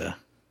Orisa,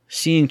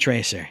 seeing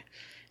Tracer,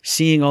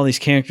 seeing all these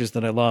characters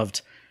that I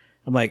loved,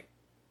 I'm like,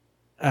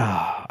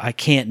 I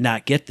can't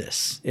not get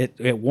this.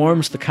 It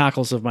warms the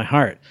cockles of my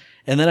heart.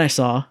 And then I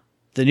saw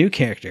the new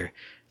character,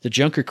 the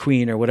Junker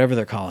Queen or whatever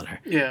they're calling her.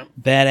 Yeah.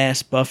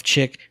 Badass buff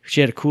chick.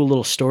 She had a cool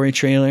little story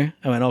trailer.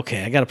 I went,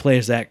 okay, I got to play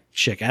as that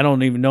chick. I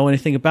don't even know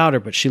anything about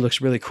her, but she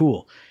looks really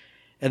cool.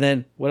 And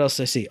then what else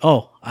did I see?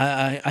 Oh,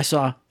 I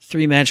saw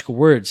 3 magical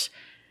words.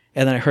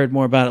 And then I heard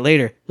more about it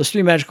later. Those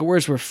 3 magical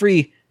words were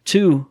free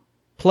to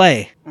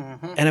play.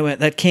 And I went,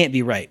 that can't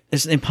be right.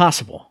 It's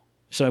impossible.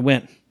 So I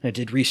went, I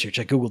did research.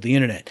 I Googled the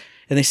internet.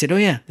 And they said, oh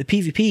yeah, the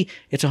PvP,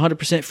 it's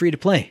 100% free to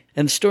play.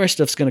 And the story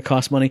stuff's going to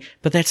cost money,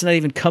 but that's not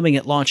even coming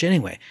at launch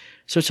anyway.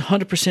 So it's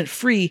 100%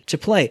 free to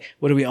play.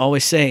 What do we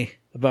always say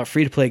about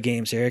free-to-play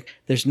games, Eric?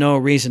 There's no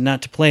reason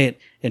not to play it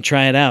and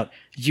try it out.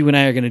 You and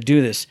I are going to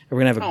do this, and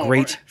we're going to have a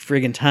great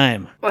friggin'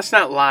 time. Let's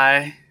not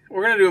lie.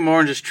 We're going to do more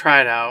than just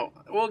try it out.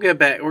 We'll get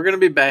back. We're going to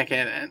be back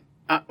in it.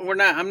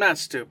 I'm not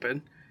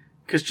stupid.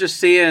 Because just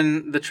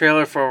seeing the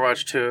trailer for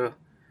Overwatch 2,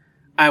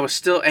 I was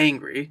still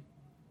angry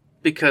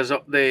because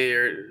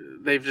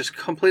they've just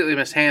completely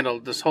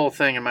mishandled this whole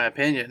thing, in my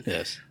opinion.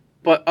 Yes.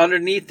 But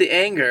underneath the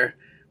anger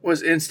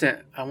was instant,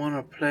 I want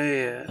to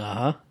play it.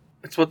 Uh-huh.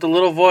 It's what the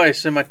little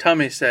voice in my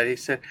tummy said. He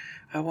said,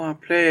 I want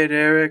to play it,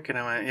 Eric. And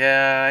I went,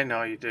 yeah, I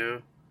know you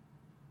do.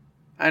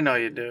 I know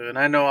you do. And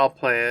I know I'll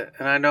play it.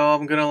 And I know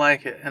I'm going to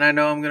like it. And I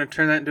know I'm going to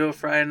turn that into a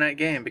Friday night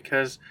game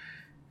because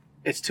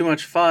it's too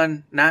much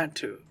fun not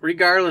to.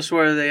 Regardless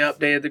whether they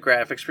updated the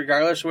graphics,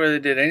 regardless whether they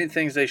did any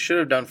things they should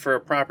have done for a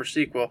proper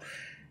sequel,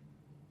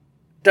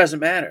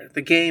 doesn't matter.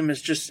 The game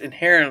is just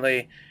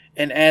inherently,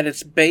 and at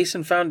its base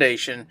and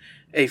foundation,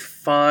 a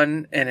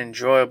fun and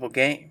enjoyable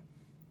game.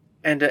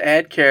 And to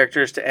add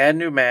characters, to add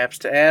new maps,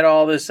 to add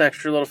all this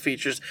extra little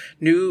features,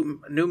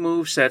 new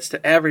move sets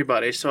to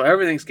everybody, so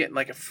everything's getting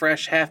like a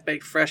fresh,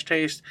 half-baked, fresh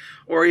taste,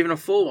 or even a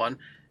full one,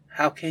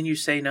 how can you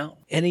say no?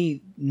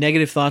 Any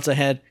negative thoughts I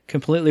had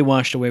completely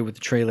washed away with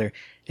the trailer.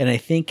 And I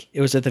think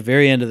it was at the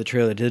very end of the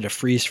trailer, they did a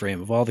freeze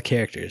frame of all the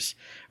characters.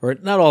 Or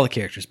not all the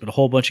characters, but a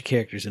whole bunch of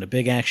characters in a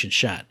big action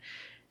shot.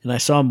 And I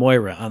saw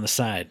Moira on the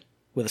side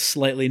with a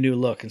slightly new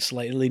look and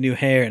slightly new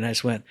hair. And I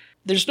just went,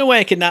 there's no way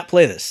I could not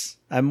play this.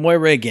 I'm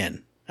Moira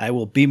again. I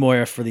will be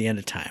Moira for the end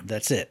of time.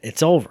 That's it.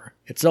 It's over.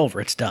 It's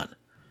over. It's done.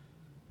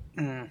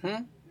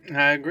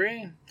 I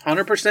agree.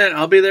 100%.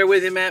 I'll be there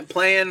with you, Matt,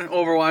 playing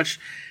Overwatch.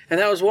 And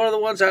that was one of the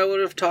ones I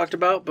would have talked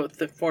about, but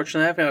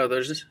fortunately I've got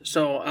others.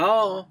 So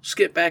I'll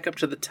skip back up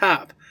to the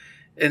top,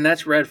 and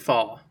that's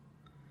Redfall.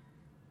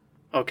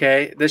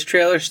 Okay, this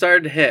trailer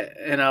started to hit,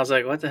 and I was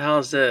like, what the hell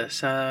is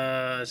this?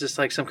 Is this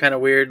like some kind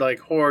of weird like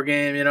horror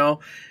game, you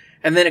know?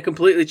 And then it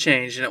completely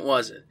changed, and it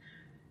wasn't.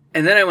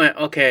 And then I went,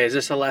 okay, is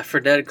this a Left 4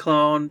 Dead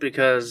clone?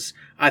 Because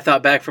I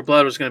thought Back 4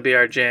 Blood was going to be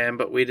our jam,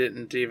 but we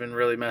didn't even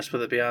really mess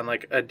with it beyond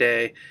like a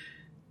day.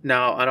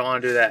 No, I don't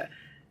want to do that.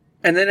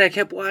 And then I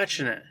kept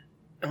watching it.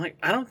 I'm like,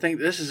 I don't think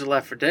this is a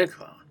Left 4 Dead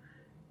clone.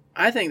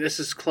 I think this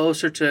is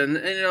closer to, and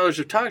others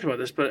have talked about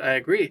this, but I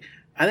agree.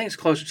 I think it's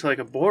closer to like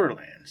a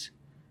Borderlands.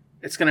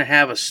 It's going to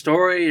have a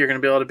story. You're going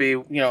to be able to be,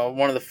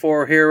 one of the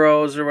 4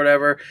 heroes or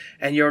whatever,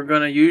 and you're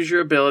going to use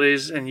your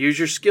abilities and use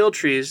your skill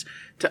trees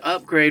to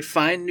upgrade,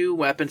 find new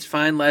weapons,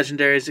 find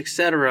legendaries,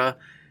 etc.,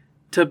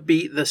 to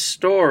beat the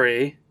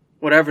story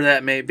whatever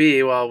that may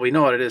be. Well, we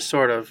know what it is,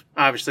 sort of.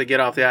 Obviously, get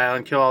off the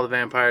island, kill all the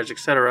vampires,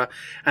 etc.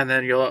 And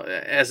then you'll,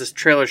 as this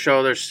trailer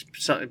show, there's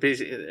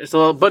it's a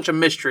little bunch of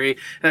mystery.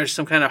 And there's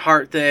some kind of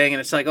heart thing, and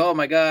it's like, oh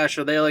my gosh,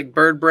 are they like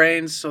bird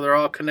brains? So they're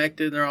all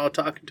connected, and they're all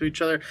talking to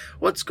each other.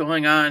 What's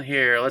going on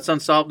here? Let's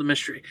unsolve the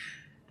mystery.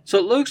 So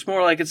it looks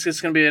more like it's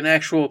just going to be an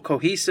actual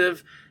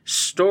cohesive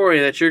story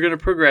that you're going to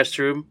progress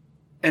through.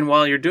 And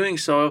while you're doing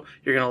so,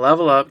 you're going to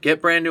level up,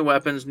 get brand new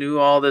weapons, new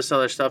all this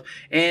other stuff,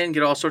 and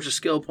get all sorts of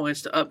skill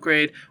points to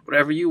upgrade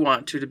whatever you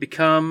want to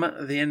become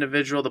the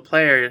individual, the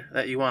player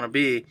that you want to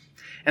be.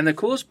 And the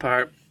coolest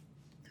part,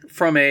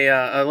 from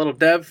a little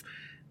dev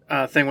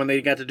thing when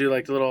they got to do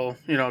like the little,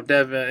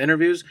 dev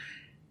interviews,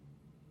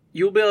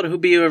 you'll be able to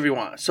be whoever you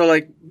want. So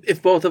like,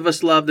 if both of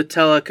us love the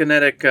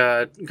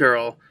telekinetic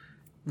girl,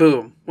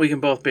 boom, we can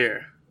both be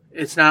her.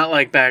 It's not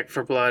like Back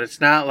 4 Blood. It's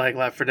not like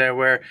Left 4 Dead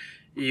where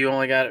you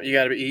got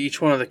to be each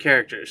one of the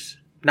characters.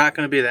 Not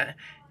going to be that.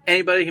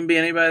 Anybody can be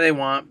anybody they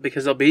want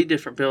because there'll be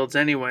different builds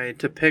anyway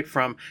to pick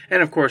from,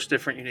 and of course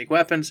different unique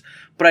weapons.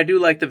 But I do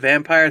like the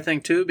vampire thing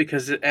too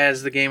because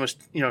as the game was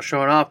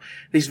showing off,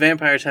 these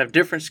vampires have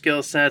different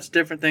skill sets,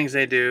 different things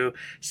they do.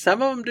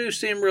 Some of them do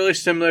seem really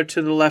similar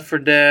to the Left 4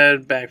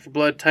 Dead, Back 4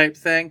 Blood type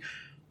thing.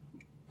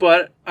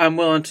 But I'm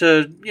willing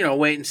to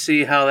wait and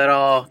see how that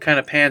all kind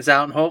of pans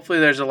out, and hopefully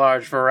there's a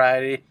large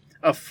variety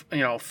of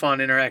fun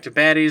interactive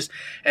baddies.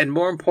 And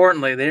more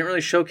importantly, they didn't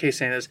really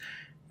showcase any of this,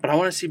 but I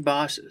want to see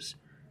bosses.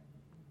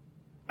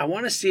 I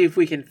want to see if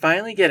we can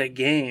finally get a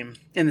game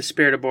in the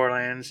spirit of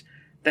Borderlands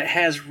that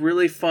has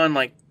really fun,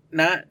 like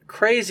not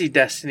crazy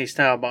Destiny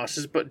style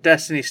bosses, but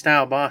Destiny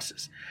style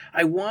bosses.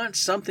 I want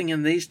something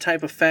in these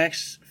type of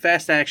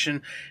fast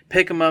action,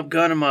 pick 'em up,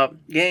 gun 'em up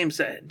games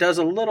that does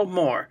a little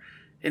more.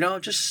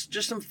 Just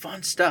some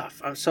fun stuff.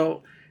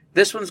 So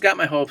this one's got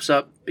my hopes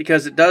up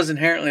because it does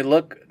inherently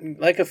look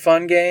like a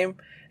fun game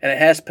and it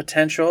has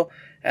potential.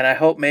 And I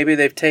hope maybe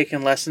they've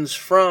taken lessons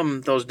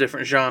from those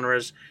different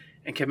genres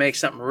and can make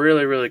something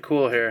really, really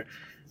cool here.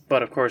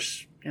 But of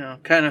course,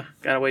 kind of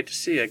got to wait to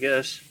see, I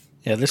guess.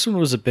 Yeah, this one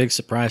was a big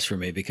surprise for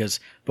me because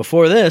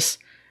before this,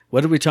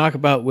 what did we talk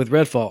about with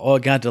Redfall? Oh,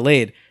 it got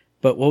delayed.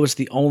 But what was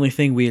the only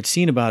thing we had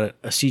seen about it?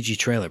 A CG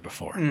trailer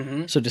before.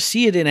 Mm-hmm. So to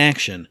see it in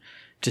action,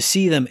 to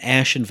see them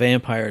ashen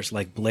vampires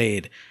like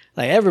Blade,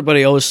 like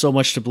everybody owes so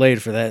much to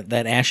Blade for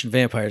that ashen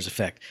vampires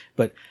effect.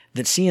 But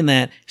seeing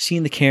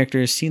the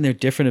characters, seeing their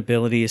different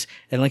abilities,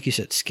 and like you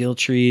said, skill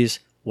trees,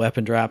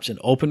 weapon drops, an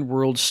open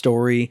world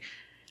story,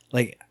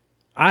 like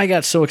I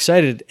got so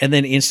excited and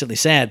then instantly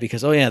sad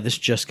because, oh yeah, this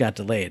just got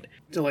delayed.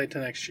 Delayed to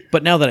next year.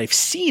 But now that I've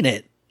seen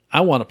it, I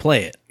want to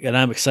play it and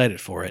I'm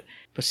excited for it.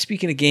 But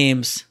speaking of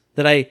games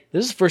this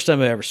is the first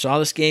time I ever saw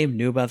this game,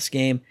 knew about this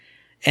game,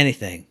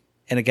 anything.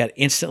 And I got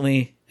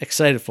instantly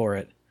excited for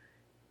it.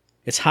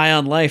 It's High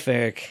on Life,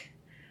 Eric.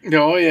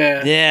 Oh,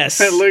 yeah.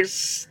 Yes. It looks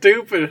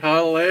stupid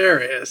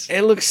hilarious.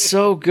 It looks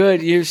so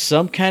good. You're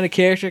some kind of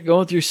character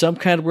going through some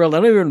kind of world. I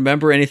don't even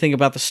remember anything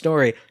about the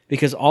story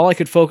because all I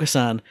could focus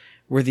on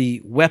were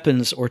the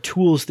weapons or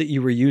tools that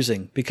you were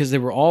using because they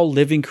were all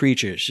living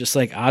creatures, just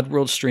like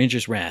Oddworld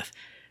Stranger's Wrath.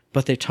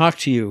 But they talked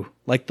to you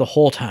like the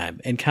whole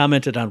time and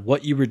commented on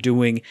what you were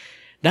doing,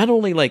 not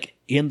only like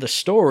in the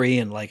story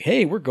and like,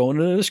 hey, we're going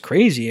to this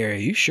crazy area.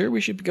 You sure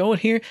we should be going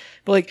here?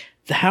 But like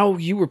how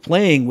you were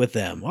playing with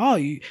them. Wow,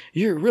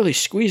 you're really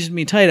squeezing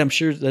me tight. I'm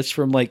sure that's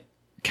from like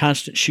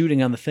constant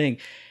shooting on the thing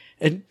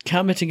and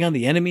commenting on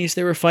the enemies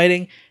they were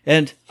fighting.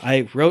 And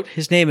I wrote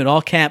his name in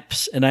all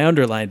caps and I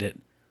underlined it.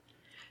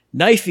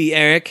 Knifey,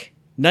 Eric.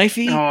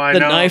 Knifey, the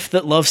knife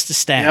that loves to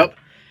stab. Yep.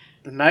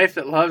 The knife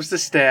that loves to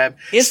stab.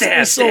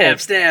 Instantly stab,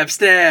 stab,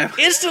 stab.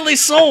 Instantly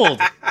sold.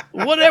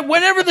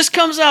 Whenever this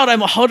comes out, I'm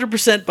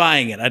 100%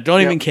 buying it. I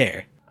don't even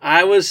care.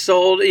 I was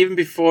sold even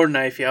before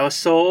Knifey. I was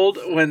sold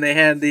when they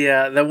had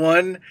the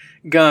one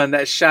gun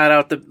that shot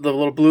out the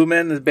little blue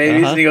men, the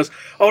babies, and he goes,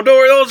 "Oh, don't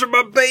worry, those are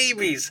my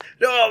babies.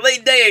 No,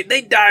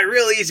 they die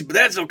real easy, but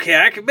that's okay.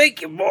 I can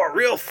make you more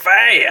real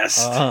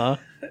fast."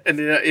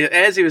 And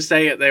as he was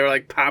saying it, they were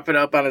like popping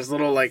up on his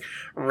little like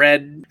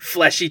red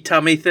fleshy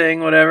tummy thing,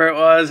 whatever it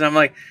was. And I'm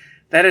like,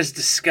 that is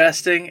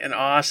disgusting and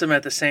awesome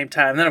at the same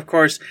time. And then of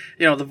course,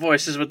 the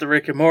voices with the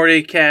Rick and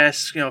Morty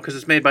cast, because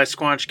it's made by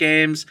Squanch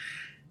Games.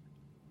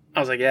 I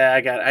was like, yeah,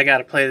 I got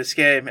to play this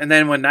game. And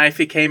then when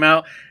Knifey came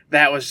out,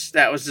 that was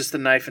just the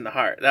knife in the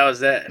heart. That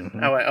was it.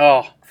 Mm-hmm. I went,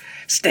 oh,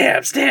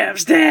 stab, stab,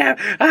 stab.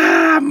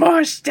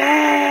 More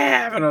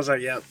stab. And I was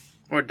like, yep,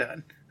 we're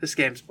done. This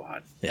game's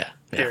bought. Yeah.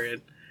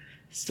 Period.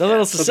 Still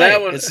little to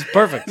say. It's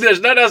perfect.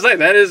 There's nothing else to say.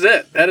 That is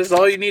it. That is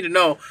all you need to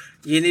know.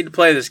 You need to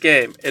play this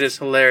game. It is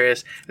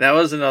hilarious. And that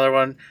was another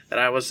one that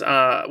I was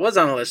on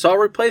the list. So I'll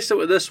replace it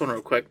with this one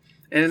real quick.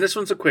 And this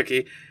one's a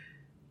quickie.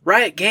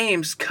 Riot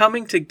Games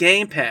coming to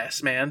Game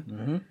Pass, man.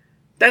 Mm-hmm.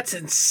 That's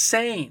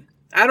insane.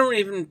 I don't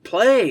even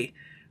play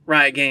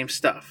Riot Games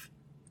stuff.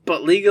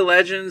 But League of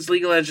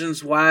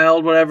Legends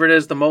Wild, whatever it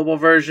is, the mobile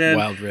version.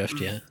 Wild Rift,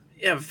 yeah.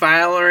 Yeah,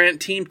 Valorant,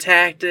 Team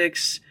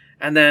Tactics.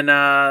 And then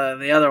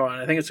the other one,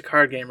 I think it's a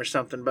card game or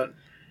something, but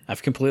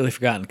I've completely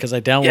forgotten because I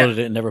downloaded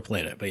it and never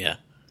played it. But yeah,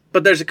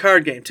 But there's a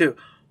card game too.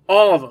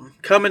 All of them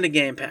come into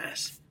Game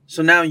Pass.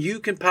 So now you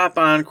can pop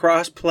on,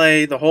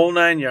 cross-play, the whole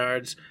 9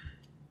 yards,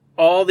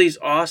 all these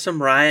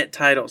awesome Riot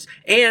titles.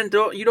 And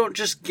you don't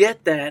just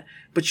get that,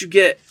 but you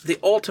get the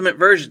ultimate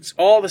versions.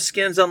 All the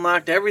skins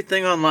unlocked,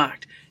 everything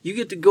unlocked. You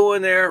get to go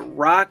in there,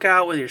 rock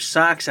out with your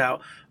socks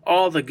out,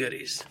 all the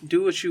goodies.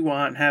 Do what you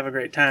want and have a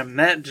great time. And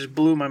that just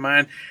blew my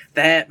mind.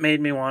 That made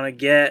me want to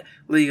get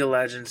League of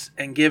Legends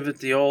and give it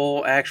the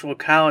old actual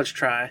college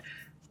try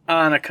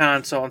on a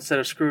console instead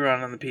of screw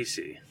around on the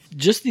PC.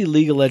 Just the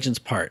League of Legends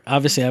part.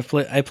 Obviously,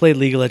 I played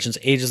League of Legends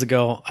ages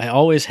ago. I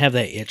always have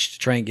that itch to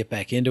try and get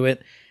back into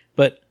it.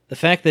 But the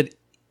fact that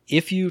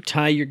if you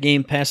tie your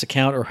Game Pass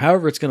account or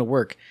however it's going to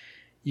work,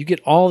 you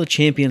get all the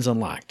champions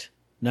unlocked.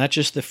 Not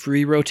just the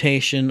free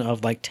rotation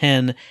of like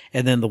 10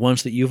 and then the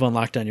ones that you've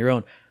unlocked on your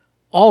own.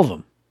 All of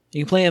them.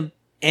 You can play them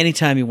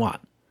anytime you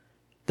want.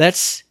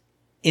 That's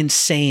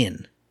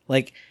insane.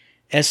 Like,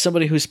 as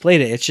somebody who's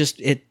played it, it's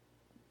just,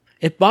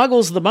 it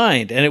boggles the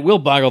mind, and it will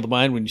boggle the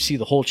mind when you see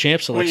the whole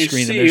champ select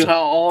screen and there's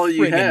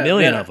a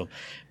million of them.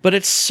 But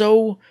it's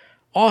so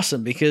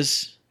awesome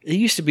because it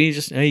used to be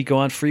just, you go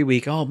on free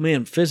week. Oh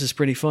man, Fizz is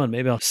pretty fun.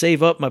 Maybe I'll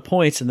save up my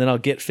points and then I'll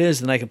get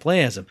Fizz and I can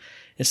play as him.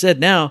 Instead,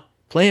 now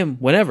play him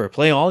whenever.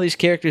 Play all these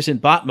characters in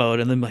bot mode,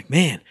 and then I'm like,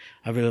 man,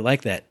 I really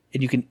like that.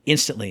 And you can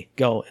instantly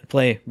go and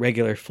play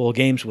regular full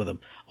games with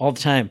them all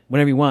the time,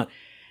 whenever you want.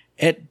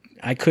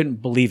 I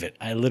couldn't believe it.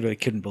 I literally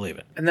couldn't believe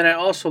it. And then I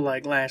also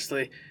like,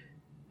 lastly,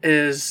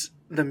 is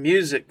the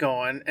music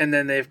going, and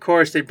then they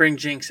bring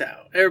Jinx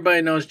out.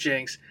 Everybody knows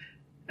Jinx,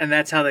 and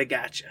that's how they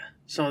got you.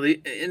 So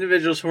the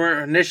individuals who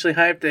weren't initially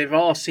hyped, they've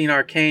all seen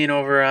Arcane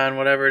over on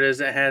whatever it is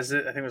that has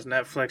it. I think it was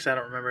Netflix. I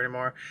don't remember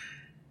anymore.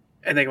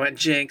 And they went,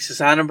 Jinx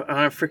is on a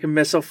freaking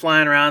missile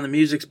flying around. The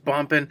music's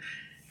bumping.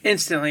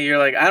 Instantly, you're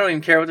like, I don't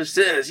even care what this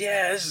is.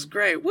 Yeah, this is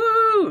great.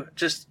 Woo!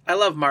 I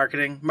love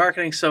marketing.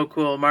 Marketing's so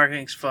cool.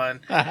 Marketing's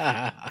fun.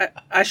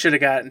 I should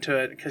have gotten to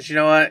it because you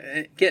know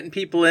what? Getting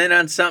people in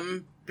on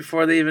something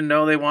before they even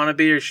know they want to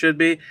be or should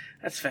be,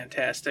 that's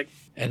fantastic.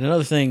 And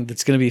another thing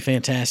that's going to be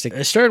fantastic,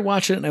 I started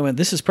watching it and I went,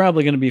 this is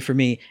probably going to be for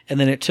me. And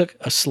then it took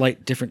a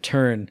slight different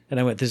turn and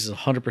I went, this is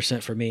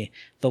 100% for me.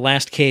 The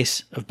Last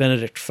Case of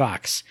Benedict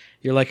Fox.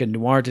 You're like a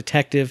noir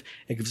detective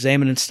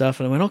examining stuff.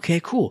 And I went, okay,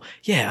 cool.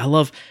 Yeah, I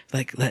love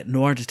like that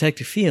noir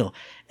detective feel.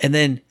 And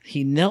then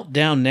he knelt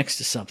down next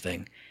to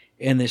something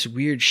and this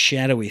weird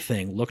shadowy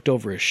thing looked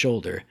over his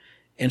shoulder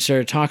and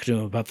started talking to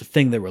him about the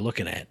thing they were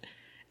looking at.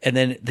 And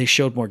then they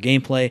showed more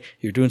gameplay.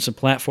 You're doing some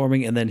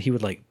platforming, and then he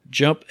would like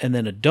jump, and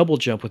then a double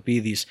jump would be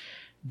these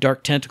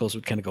dark tentacles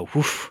would kind of go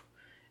whoosh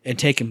and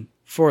take him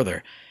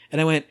further. And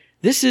I went,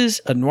 this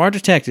is a noir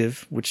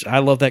detective, which I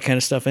love that kind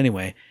of stuff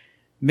anyway,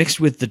 mixed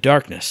with the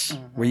darkness,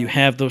 where you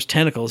have those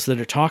tentacles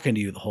that are talking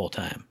to you the whole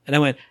time. And I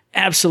went,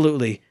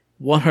 absolutely,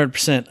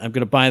 100%, I'm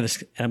going to buy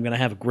this, and I'm going to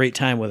have a great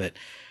time with it.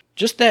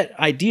 Just that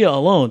idea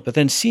alone, but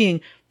then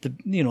seeing the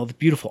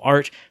beautiful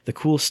art, the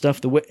cool stuff,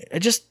 the way I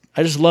just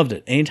loved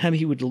it. Anytime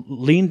he would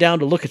lean down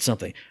to look at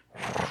something,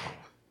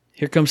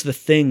 here comes the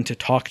thing to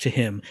talk to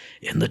him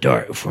in the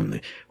dark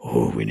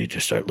we need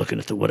to start looking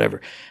at the whatever.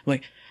 I'm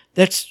like,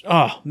 that's,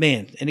 oh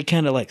man. And it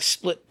kind of like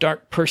split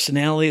dark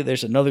personality.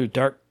 There's another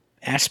dark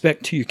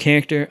aspect to your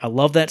character. I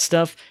love that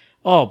stuff.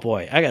 Oh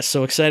boy, I got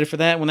so excited for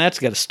that one. That's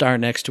got a star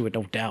next to it,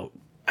 no doubt.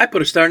 I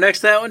put a star next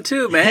to that one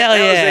too, man. Hell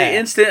yeah. That was the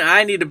instant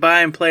I need to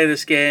buy and play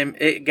this game.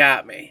 It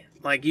got me.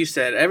 Like you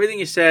said, everything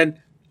you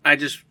said, I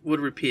just would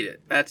repeat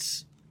it.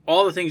 That's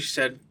all the things you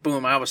said.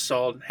 Boom, I was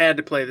sold. Had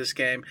to play this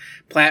game.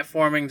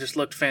 Platforming just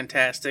looked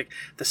fantastic.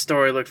 The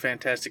story looked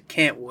fantastic.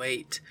 Can't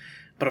wait.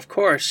 But of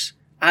course,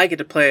 I get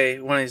to play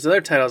one of these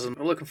other titles I'm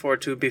looking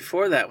forward to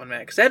before that one, man.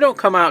 Because that don't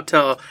come out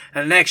till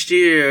next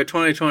year,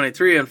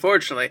 2023,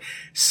 unfortunately.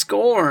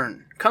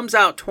 Scorn comes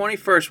out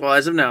 21st, well,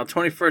 as of now,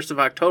 21st of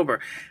October.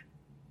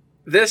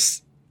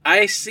 This,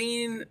 I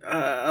seen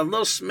a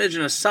little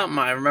smidgen of something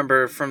I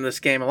remember from this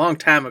game a long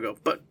time ago,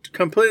 but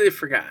completely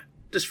forgot.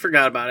 Just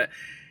forgot about it.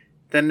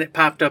 Then it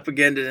popped up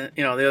again the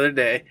other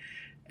day,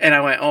 and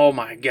I went, oh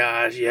my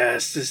gosh,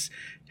 yes, this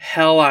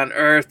hell on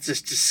earth,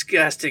 this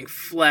disgusting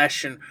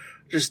flesh and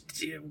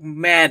just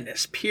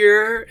madness,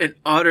 pure and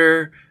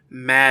utter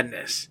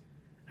madness.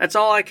 That's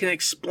all I can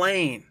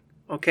explain.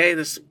 Okay,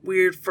 this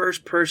weird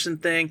first-person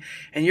thing,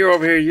 and you're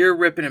over here, you're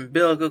ripping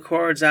umbilical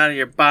cords out of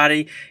your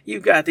body.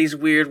 You've got these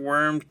weird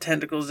worm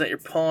tentacles that you're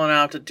pulling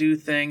out to do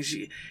things.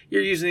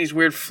 You're using these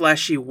weird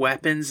fleshy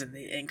weapons,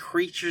 and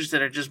creatures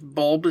that are just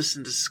bulbous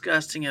and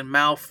disgusting and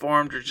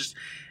malformed are just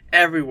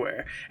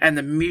everywhere. And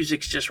the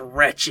music's just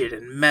wretched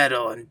and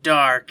metal and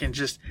dark, and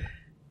just...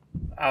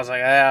 I was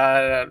like,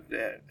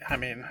 I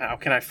mean, how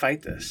can I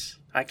fight this?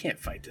 I can't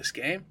fight this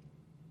game.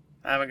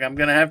 I'm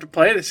going to have to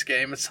play this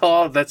game. That's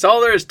all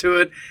there is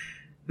to it.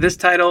 This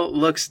title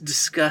looks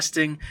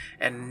disgusting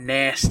and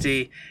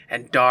nasty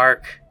and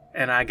dark,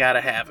 and I got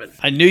to have it.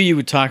 I knew you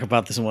would talk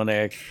about this one,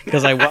 Eric,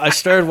 because I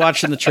started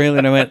watching the trailer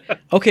and I went,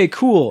 okay,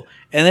 cool.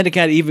 And then it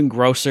got even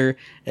grosser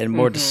and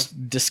more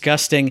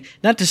disgusting.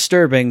 Not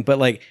disturbing, but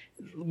like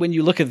when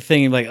you look at the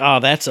thing, you're like, oh,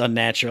 that's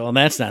unnatural, and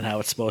that's not how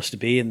it's supposed to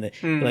be. And they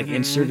like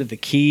inserted the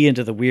key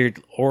into the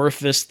weird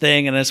orifice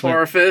thing, and that's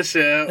Orifice,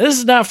 yeah. This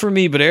is not for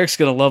me, but Eric's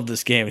gonna love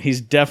this game.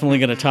 He's definitely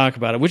gonna talk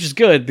about it, which is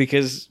good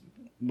because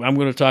I'm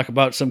gonna talk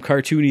about some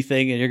cartoony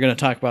thing, and you're gonna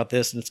talk about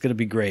this, and it's gonna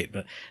be great.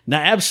 But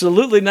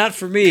absolutely not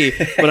for me.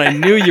 But I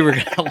knew you were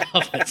gonna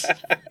love it.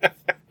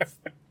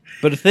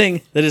 But a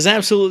thing that is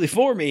absolutely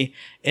for me,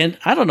 and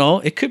I don't know,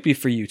 it could be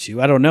for you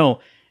too. I don't know.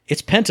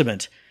 It's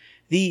Pentiment,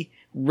 the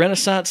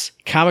Renaissance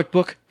comic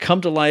book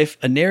come to life,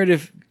 a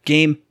narrative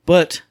game,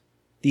 but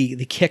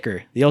the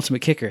kicker, the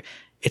ultimate kicker,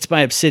 it's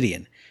by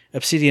Obsidian.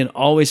 Obsidian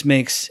always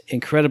makes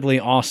incredibly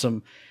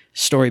awesome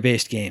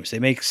story-based games. They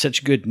make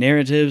such good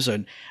narratives,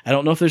 and I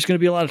don't know if there's going to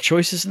be a lot of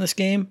choices in this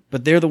game,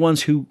 but they're the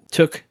ones who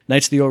took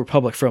Knights of the Old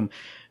Republic from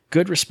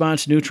good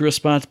response, neutral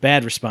response,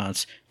 bad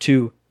response,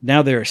 to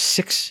now there are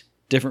 6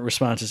 different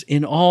responses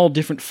in all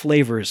different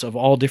flavors of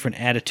all different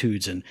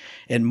attitudes and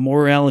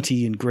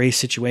morality and gray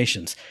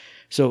situations.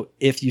 So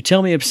if you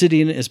tell me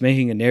Obsidian is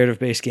making a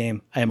narrative-based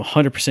game, I am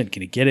 100% going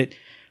to get it.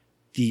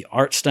 The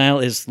art style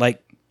is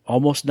like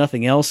almost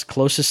nothing else.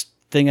 Closest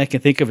thing I can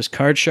think of is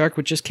Card Shark,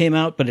 which just came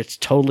out, but it's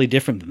totally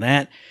different than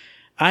that.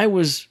 I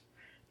was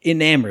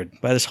enamored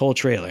by this whole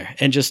trailer,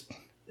 and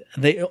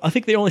I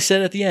think they only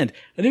said at the end,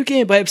 a new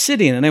game by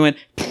Obsidian, and I went,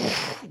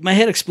 my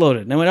head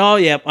exploded, and I went, oh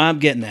yeah, I'm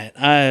getting that.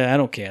 I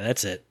don't care.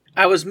 That's it.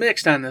 I was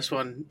mixed on this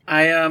one.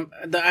 I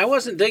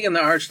wasn't digging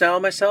the art style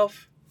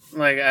myself.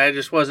 Like, I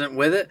just wasn't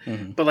with it.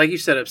 Mm-hmm. But like you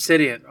said,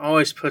 Obsidian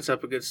always puts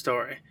up a good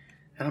story.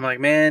 And I'm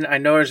like, man, I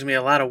know there's going to be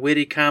a lot of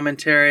witty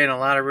commentary and a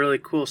lot of really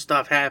cool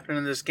stuff happening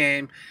in this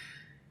game.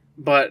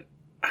 But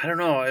I don't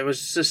know. It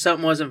was just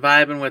something wasn't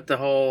vibing with the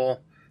whole,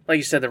 like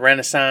you said, the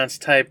Renaissance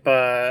type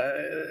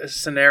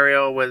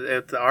scenario with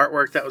the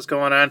artwork that was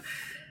going on.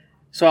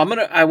 So I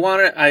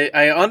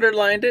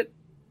underlined it.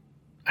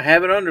 I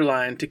have it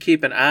underlined to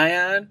keep an eye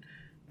on,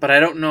 but I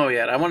don't know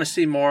yet. I want to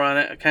see more on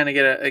it. Kind of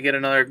get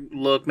another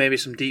look, maybe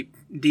some deep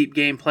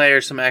gameplay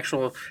or some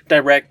actual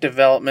direct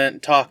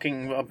development,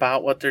 talking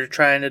about what they're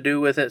trying to do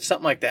with it,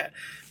 something like that,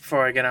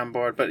 before I get on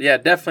board. But yeah,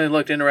 definitely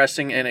looked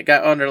interesting, and it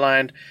got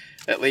underlined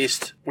at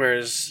least,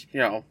 whereas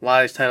a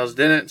lot of these titles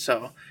didn't.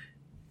 So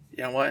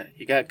you know what,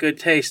 you got good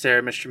taste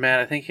there, Mr. Matt.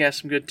 I think you have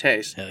some good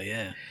taste. Hell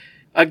yeah.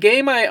 A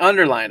game I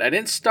underlined. I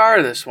didn't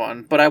star this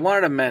one, but I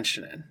wanted to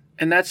mention it,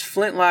 and that's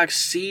Flintlock's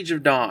Siege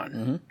of Dawn.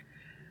 Mm-hmm.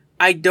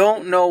 I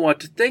don't know what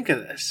to think of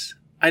this.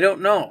 I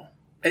don't know.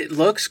 It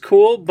looks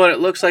cool, but it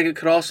looks like it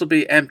could also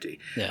be empty.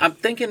 Yeah. I'm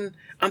thinking.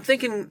 I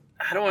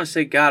don't want to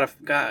say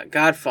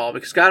Godfall,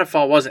 because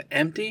Godfall wasn't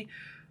empty,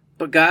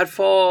 but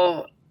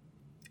Godfall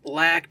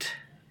lacked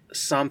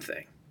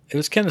something. It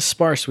was kind of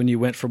sparse when you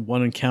went from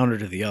one encounter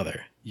to the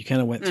other. You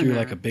kind of went through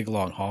like a big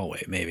long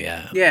hallway, maybe.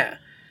 Yeah.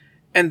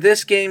 And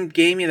this game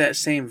gave me that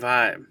same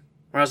vibe,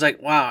 where I was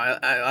like, wow,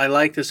 I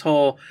like this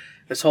whole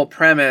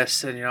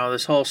premise, and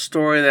this whole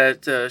story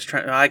that is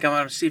trying. I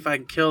want to see if I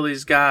can kill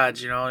these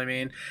gods. You know what I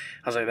mean?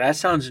 I was like, that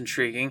sounds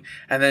intriguing.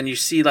 And then you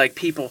see like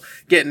people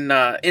getting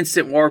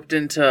instant warped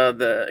into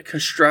the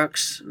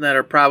constructs that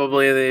are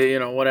probably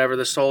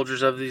the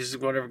soldiers of these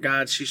whatever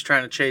gods she's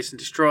trying to chase and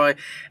destroy.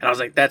 And I was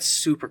like, that's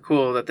super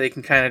cool that they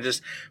can kind of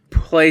just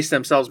place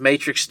themselves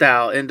Matrix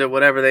style into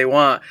whatever they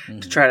want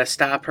to try to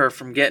stop her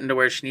from getting to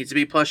where she needs to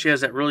be. Plus, she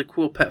has that really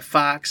cool pet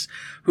fox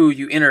who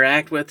you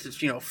interact with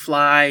to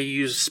fly,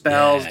 use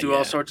spells, do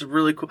all sorts of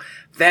really cool.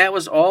 That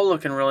was all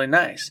looking really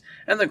nice,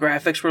 and the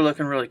graphics were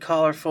looking really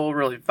colorful,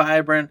 really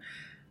vibrant.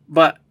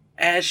 But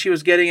as she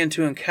was getting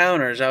into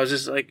encounters, I was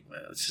just like,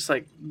 it's just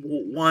like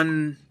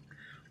one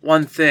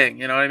thing,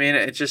 you know what I mean?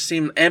 It just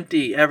seemed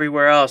empty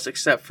everywhere else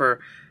except for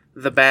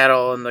the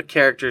battle and the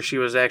character she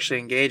was actually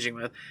engaging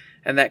with,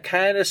 and that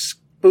kind of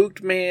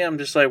spooked me. I'm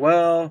just like,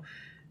 well,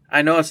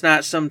 I know it's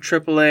not some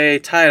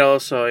AAA title,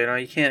 so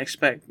you can't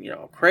expect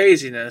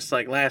craziness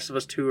like Last of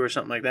Us 2 or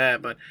something like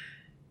that, but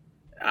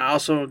I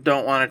also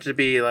don't want it to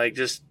be like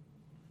just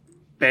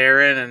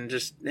barren and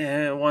just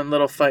one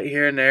little fight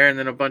here and there, and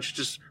then a bunch of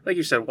just, like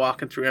you said,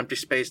 walking through empty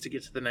space to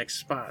get to the next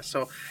spot.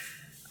 So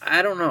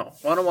I don't know.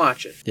 Want to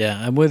watch it. Yeah,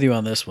 I'm with you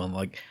on this one.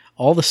 Like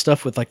all the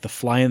stuff with like the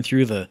flying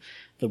through the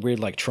weird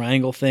like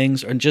triangle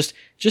things, and just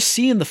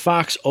seeing the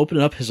fox open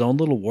up his own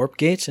little warp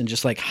gates and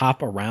just like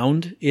hop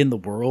around in the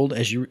world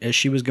as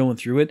she was going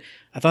through it.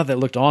 I thought that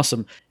looked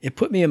awesome. It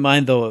put me in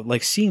mind though,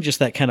 like seeing just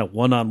that kind of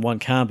one-on-one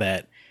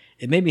combat.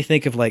 It made me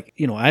think of like,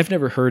 I've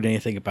never heard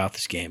anything about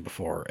this game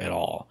before at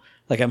all.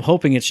 Like I'm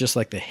hoping it's just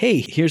like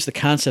hey, here's the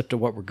concept of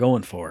what we're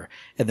going for.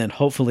 And then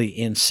hopefully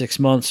in 6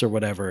 months or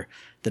whatever,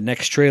 the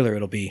next trailer,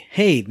 it'll be,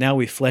 hey, now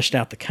we fleshed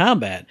out the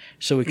combat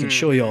so we can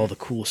show you all the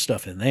cool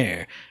stuff in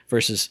there,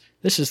 versus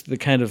this is the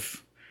kind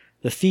of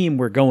the theme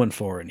we're going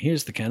for, and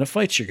here's the kind of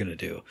fights you're going to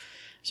do.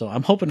 So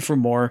I'm hoping for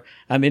more.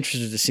 I'm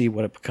interested to see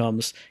what it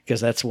becomes,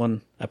 because that's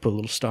one I put a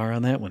little star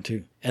on that one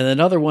too. And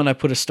another one I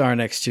put a star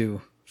next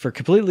to, for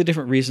completely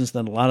different reasons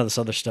than a lot of this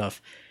other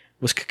stuff,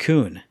 was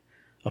Cocoon.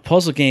 A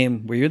puzzle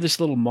game where you're this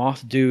little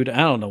moth dude. I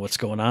don't know what's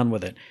going on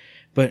with it,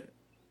 but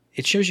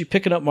it shows you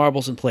picking up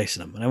marbles and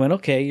placing them. And I went,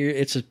 okay,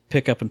 it's a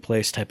pick up and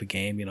place type of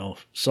game. You know,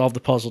 solve the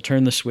puzzle,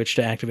 turn the switch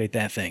to activate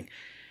that thing.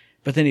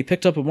 But then he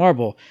picked up a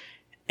marble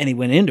and he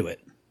went into it.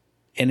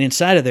 And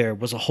inside of there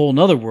was a whole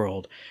nother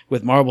world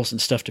with marbles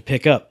and stuff to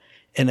pick up.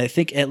 And I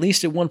think at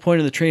least at one point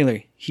in the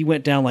trailer, he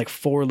went down like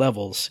 4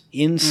 levels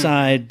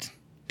inside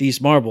these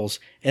marbles.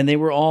 And they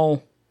were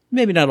all,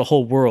 maybe not a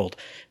whole world,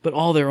 but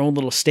all their own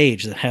little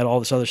stage that had all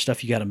this other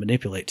stuff you got to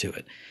manipulate to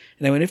it.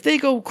 And I went, if they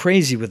go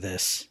crazy with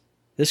this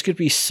could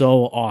be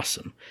so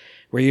awesome.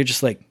 Where you're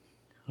just like,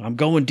 I'm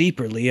going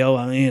deeper, Leo.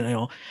 I mean, you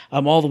know,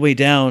 I'm all the way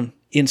down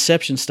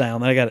Inception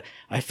style. And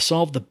I've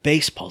solved the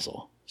base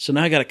puzzle. So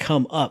now I got to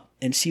come up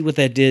and see what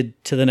that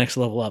did to the next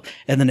level up,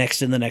 and the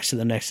next, and the next, and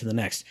the next, and the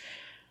next.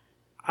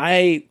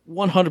 I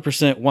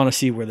 100% want to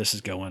see where this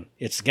is going.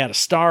 It's got a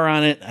star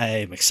on it.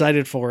 I'm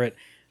excited for it.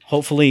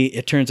 Hopefully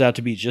it turns out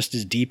to be just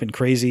as deep and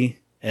crazy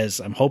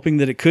as I'm hoping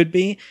that it could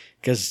be,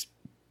 because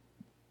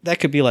that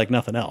could be like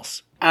nothing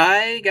else.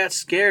 I got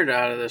scared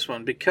out of this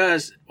one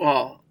because,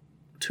 well,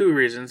 2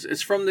 reasons.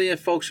 It's from the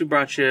folks who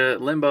brought you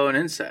Limbo and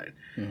Inside.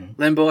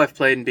 Mm-hmm. Limbo I've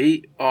played and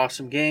beat.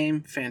 Awesome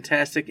game.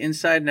 Fantastic.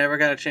 Inside never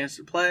got a chance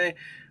to play.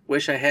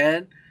 Wish I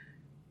had.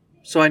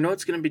 So I know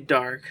it's going to be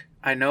dark.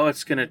 I know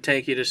it's going to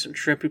take you to some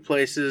trippy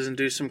places and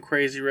do some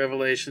crazy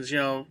revelations, you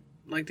know,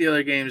 like the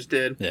other games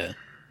did. Yeah.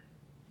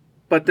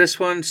 But this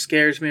one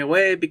scares me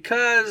away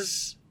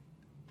because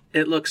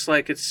it looks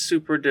like it's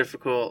super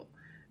difficult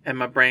and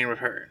my brain would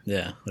hurt.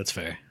 Yeah, that's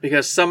fair.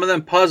 Because some of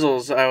them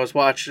puzzles I was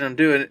watching them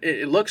do, and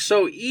it looks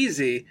so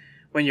easy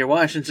when you're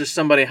watching just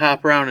somebody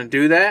hop around and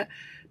do that.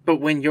 But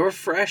when you're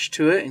fresh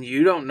to it and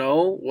you don't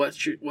know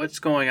what's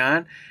going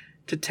on,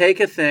 to take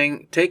a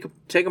thing, take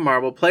a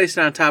marble, place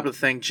it on top of the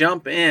thing,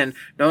 jump in,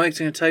 knowing it's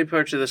going to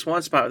teleport to this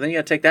one spot. But then you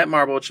got to take that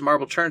marble, which the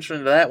marble turns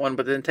into that one,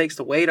 but then takes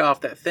the weight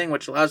off that thing,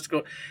 which allows it to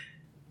go.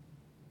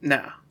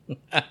 No.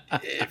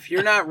 If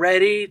you're not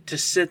ready to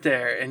sit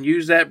there and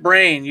use that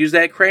brain, use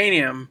that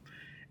cranium,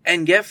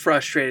 and get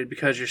frustrated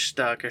because you're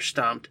stuck or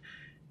stumped,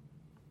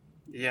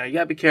 yeah, you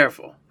got to be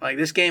careful. Like,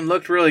 this game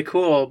looked really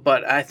cool,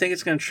 but I think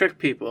it's going to trick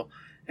people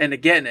into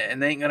getting it,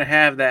 and they ain't going to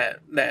have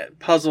that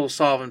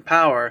puzzle-solving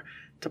power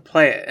to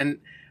play it. And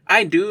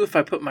I do if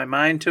I put my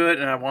mind to it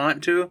and I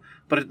want to,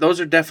 but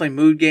those are definitely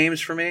mood games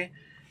for me.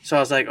 So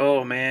I was like,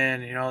 oh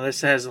man, you know,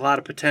 this has a lot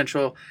of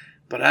potential,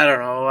 but I don't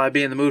know, I'd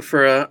be in the mood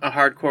for a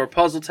hardcore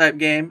puzzle type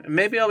game. And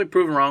maybe I'll be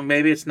proven wrong.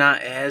 Maybe it's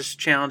not as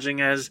challenging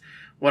as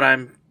what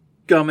I'm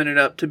gumming it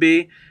up to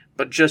be,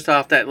 but just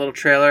off that little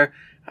trailer,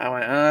 I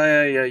went,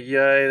 oh,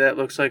 yeah, that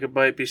looks like it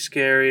might be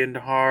scary and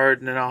hard.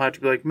 And then I'll have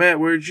to be like, Matt,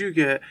 where'd you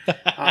get? Oh,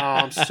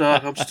 I'm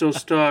stuck. I'm still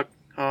stuck.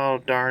 Oh,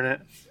 darn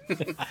it.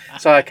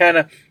 So I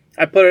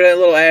put it a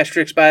little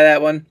asterisk by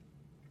that one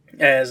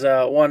as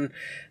one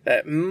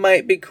that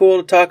might be cool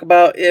to talk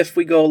about if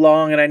we go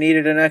long and I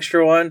needed an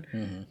extra one.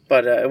 Mm-hmm.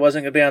 But it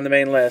wasn't going to be on the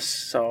main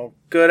list. So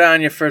good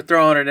on you for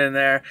throwing it in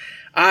there.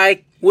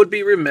 I would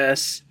be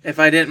remiss if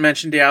I didn't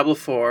mention Diablo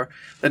 4,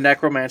 the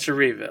Necromancer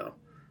Reveal.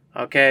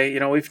 Okay, you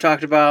know, we've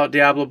talked about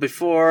Diablo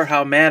before,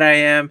 how mad I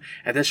am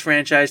at this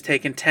franchise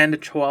taking 10 to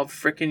 12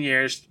 freaking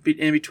years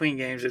in between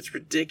games. It's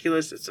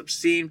ridiculous. It's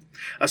obscene.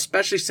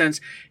 Especially since,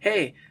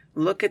 hey,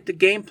 look at the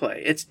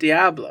gameplay. It's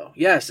Diablo.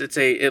 Yes,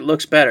 it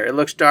looks better. It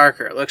looks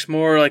darker. It looks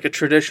more like a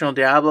traditional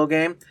Diablo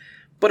game.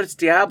 But it's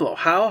Diablo.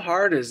 How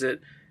hard is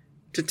it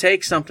to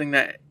take something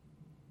that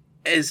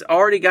has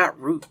already got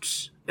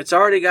roots? It's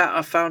already got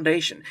a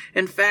foundation.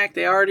 In fact,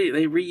 they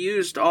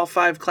reused all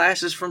 5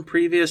 classes from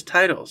previous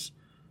titles.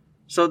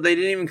 So they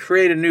didn't even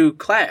create a new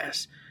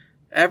class.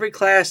 Every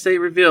class they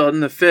revealed,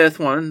 and the 5th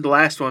one, the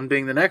last one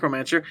being the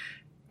Necromancer,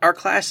 are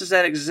classes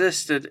that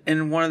existed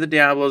in one of the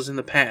Diablos in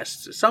the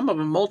past. Some of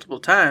them multiple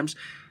times.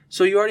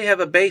 So you already have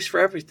a base for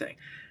everything.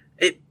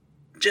 It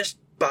just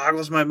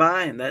boggles my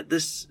mind that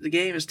the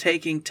game is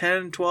taking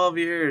 10, 12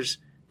 years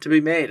to be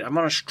made. I'm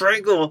going to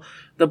strangle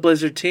the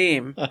Blizzard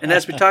team. And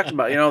as we talked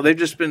about, you know, they've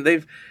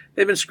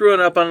been screwing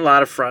up on a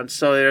lot of fronts.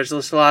 So there's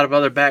just a lot of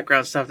other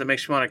background stuff that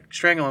makes you want to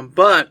strangle them.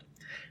 But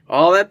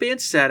all that being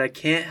said, I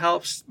can't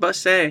help but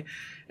say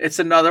it's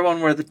another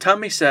one where the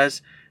tummy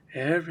says,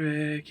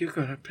 Eric, you're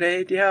going to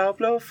play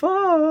Diablo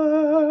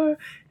 4.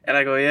 And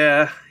I go,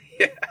 yeah,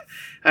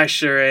 I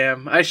sure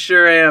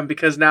am.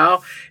 Because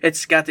now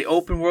it's got the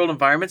open world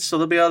environment, so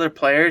there'll be other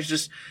players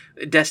just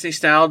Destiny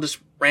style, just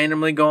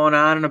randomly going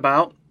on and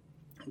about.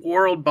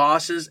 World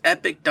bosses,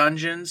 epic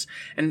dungeons.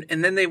 And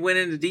then they went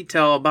into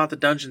detail about the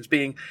dungeons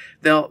being,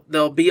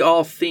 they'll be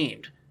all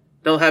themed.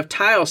 They'll have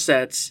tile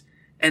sets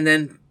and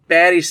then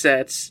baddie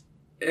sets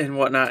and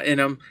whatnot in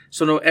them.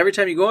 So every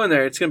time you go in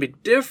there, it's going to be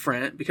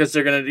different because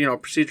they're going to, you know,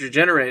 procedure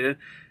generated,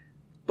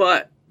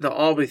 but they'll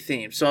all be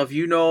themed. So if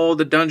you know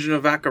the Dungeon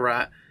of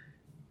Akarat,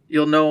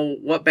 you'll know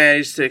what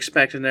baddies to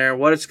expect in there,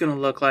 what it's going to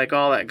look like,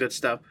 all that good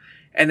stuff.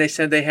 And they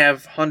said they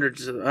have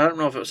hundreds of, I don't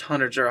know if it was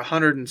hundreds or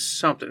 100 and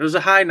something. It was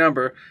a high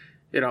number,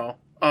 you know,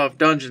 of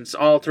dungeons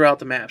all throughout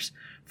the maps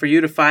for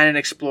you to find and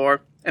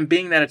explore. And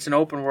being that it's an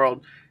open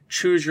world,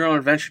 choose your own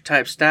adventure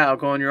type style,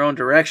 go in your own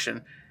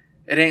direction.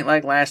 It ain't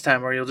like last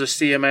time where you'll just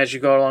see them as you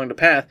go along the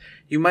path.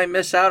 You might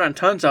miss out on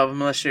tons of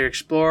them unless you're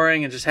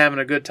exploring and just having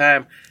a good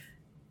time.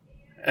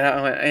 And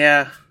I went,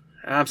 yeah,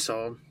 I'm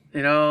sold.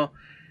 You know,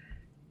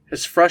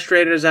 as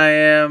frustrated as I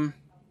am,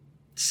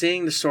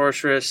 seeing the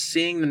Sorceress,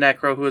 seeing the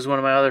Necro, who is one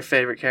of my other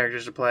favorite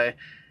characters to play,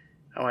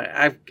 I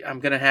went, I'm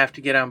going to have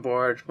to get on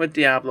board with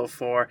Diablo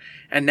 4,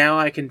 and now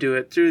I can do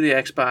it through the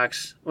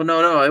Xbox. Well,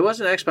 no, it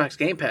wasn't Xbox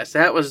Game Pass.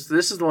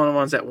 This is one of the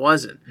ones that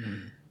wasn't.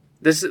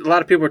 A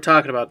lot of people were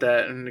talking about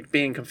that and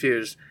being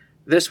confused.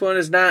 This one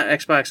is not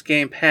Xbox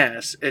Game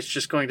Pass. It's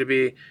just going to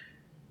be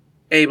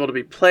able to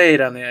be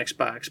played on the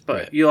Xbox, but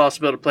Right. you'll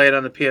also be able to play it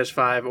on the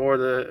PS5 or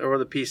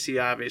the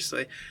PC,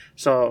 obviously.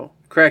 So,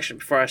 correction,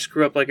 before I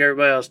screw up like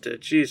everybody else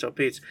did. Jeez, oh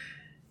Pete's.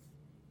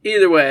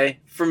 Either way,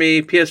 for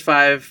me,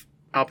 PS5,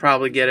 I'll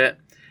probably get it,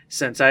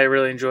 since I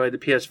really enjoyed the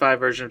PS5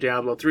 version of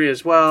Diablo 3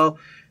 as well,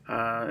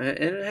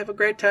 and have a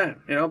great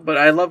time, you know. But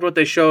I loved what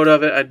they showed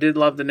of it. I did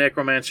love the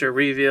Necromancer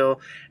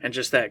reveal, and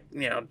just that,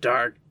 you know,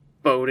 dark,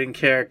 boding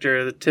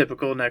character, the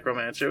typical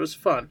Necromancer. It was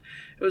fun.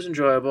 It was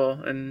enjoyable,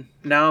 and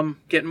now I'm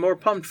getting more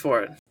pumped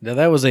for it. Now,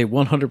 that was a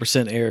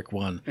 100% Eric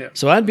one. Yeah.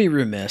 So I'd be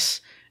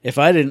remiss if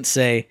I didn't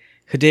say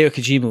Hideo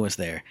Kojima was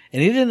there.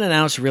 And he didn't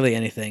announce really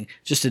anything,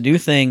 just a new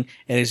thing,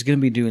 and he's going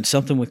to be doing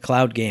something with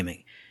cloud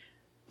gaming.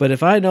 But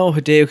if I know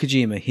Hideo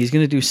Kojima, he's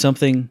going to do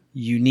something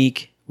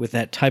unique with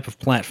that type of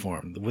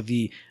platform, with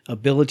the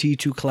ability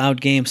to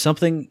cloud game,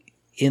 something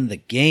in the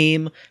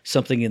game,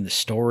 something in the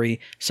story,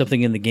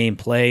 something in the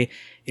gameplay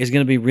is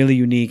going to be really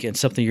unique and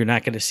something you're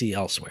not going to see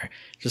elsewhere.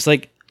 Just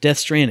like Death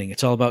Stranding,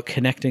 it's all about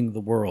connecting the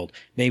world.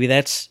 Maybe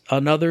that's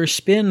another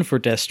spin for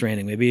Death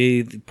Stranding.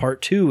 Maybe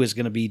part 2 is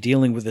going to be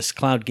dealing with this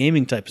cloud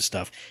gaming type of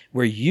stuff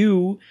where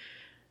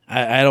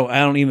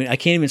I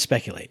can't even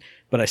speculate.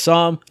 But I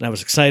saw him, and I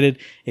was excited.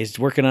 He's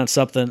working on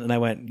something, and I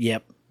went,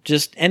 yep,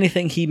 just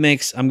anything he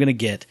makes, I'm going to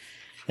get.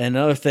 And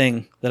another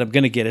thing that I'm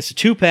going to get is a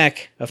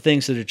 2-pack of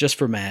things that are just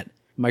for Matt,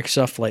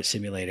 Microsoft Flight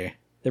Simulator.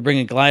 They're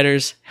bringing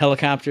gliders,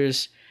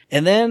 helicopters,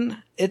 and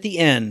then at the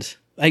end,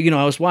 I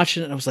was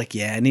watching it, and I was like,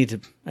 yeah, I need to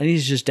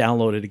just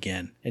download it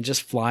again and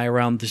just fly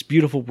around this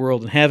beautiful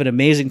world and have an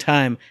amazing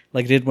time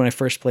like I did when I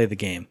first played the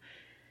game.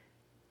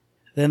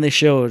 Then they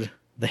showed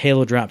the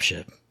Halo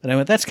dropship, and I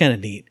went, that's kind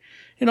of neat.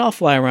 And I'll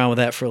fly around with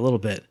that for a little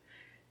bit.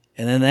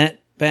 And then that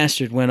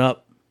bastard went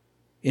up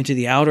into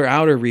the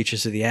outer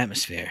reaches of the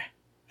atmosphere.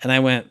 And I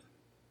went,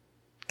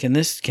 can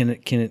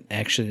it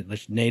actually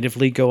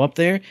natively go up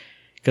there?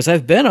 Because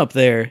I've been up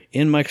there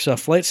in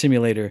Microsoft Flight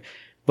Simulator,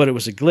 but it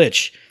was a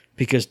glitch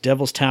because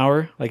Devil's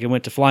Tower, like I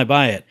went to fly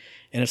by it,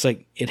 and it's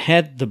like it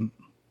had the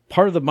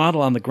part of the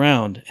model on the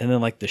ground, and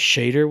then like the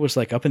shader was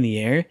like up in the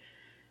air.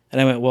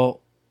 And I went, well,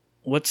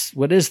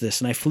 what is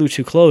this? And I flew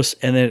too close,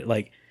 and then it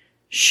like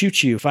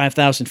shoot you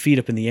 5,000 feet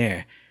up in the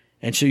air.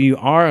 And so you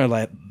are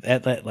like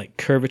at that like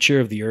curvature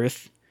of the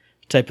earth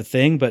type of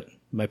thing, but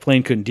my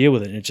plane couldn't deal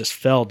with it and it just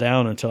fell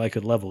down until I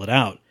could level it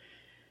out.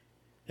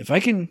 If I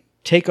can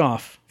take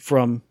off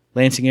from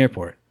Lansing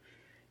Airport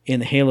in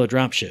the Halo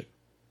dropship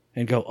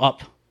and go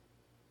up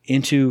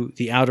into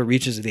the outer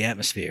reaches of the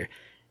atmosphere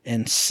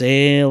and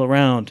sail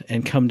around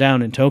and come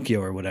down in Tokyo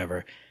or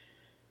whatever,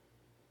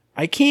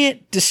 I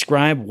can't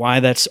describe why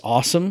that's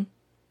awesome,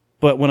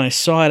 but when I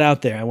saw it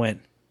out there, I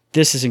went,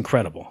 this is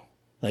incredible.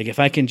 Like, if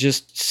I can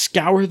just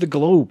scour the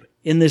globe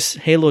in this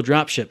Halo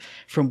dropship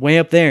from way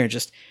up there and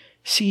just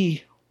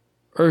see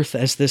Earth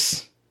as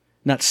this,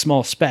 not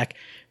small speck,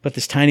 but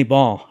this tiny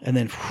ball, and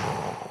then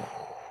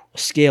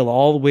scale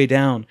all the way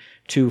down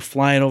to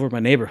flying over my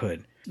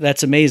neighborhood.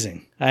 That's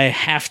amazing. I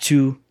have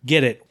to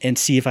get it and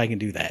see if I can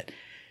do that.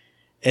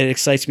 It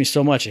excites me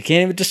so much. I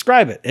can't even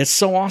describe it. It's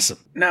so awesome.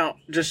 Now,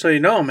 just so you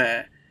know,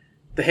 Matt,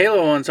 the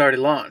Halo one's already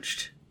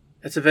launched.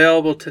 It's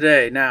available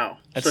today, now.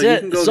 That's so you it.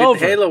 can go It's get over.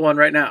 the Halo one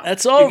right now.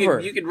 That's over.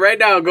 You can right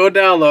now go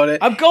download it.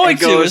 I'm going and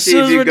go to as see soon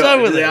if as you we're go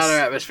done with into the this. outer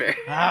atmosphere.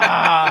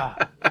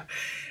 Ah.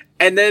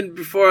 And then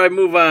before I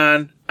move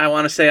on, I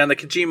want to say on the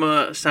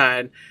Kojima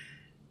side,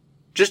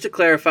 just to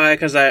clarify,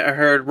 because I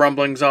heard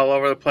rumblings all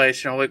over the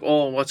place, like,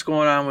 oh, what's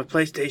going on with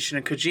PlayStation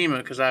and Kojima?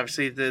 Because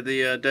obviously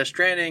the Death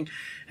Stranding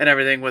and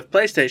everything with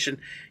PlayStation.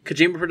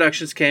 Kojima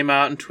Productions came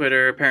out on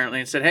Twitter apparently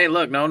and said, hey,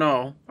 look,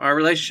 no, our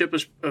relationship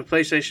with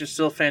PlayStation is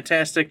still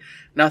fantastic.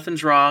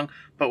 Nothing's wrong.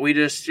 But we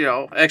just,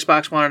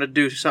 Xbox wanted to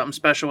do something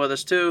special with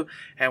us too,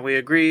 and we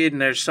agreed,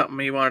 and there's something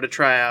we wanted to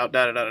try out,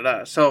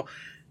 da-da-da-da-da. So,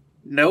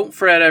 don't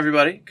fret,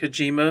 everybody.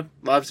 Kojima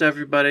loves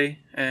everybody,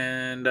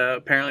 and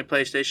apparently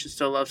PlayStation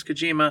still loves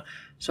Kojima,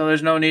 so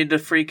there's no need to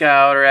freak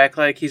out or act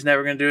like he's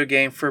never going to do a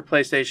game for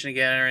PlayStation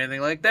again or anything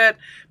like that.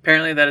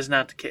 Apparently that is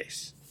not the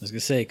case. I was going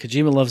to say,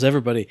 Kojima loves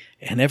everybody,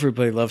 and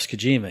everybody loves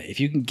Kojima. If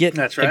you can get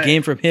That's a right.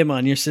 game from him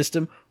on your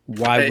system,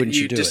 why wouldn't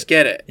you do it? You just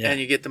get it, Yeah. and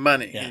you get the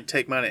money, Yeah. and you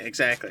take money,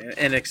 exactly,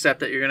 and accept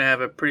that you're going to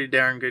have a pretty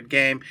darn good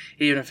game,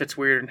 even if it's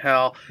weird in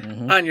hell,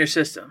 on your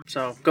system.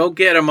 So go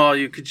get them, all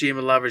you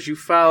Kojima lovers. You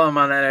follow him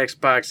on that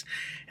Xbox,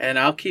 and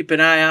I'll keep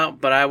an eye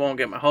out, but I won't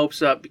get my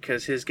hopes up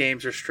because his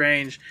games are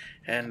strange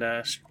and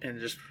just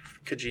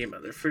Kojima.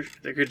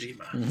 They're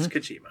Kojima. It's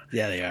Kojima.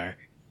 Yeah, they are.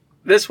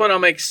 This one I'll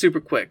make super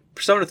quick.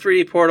 Persona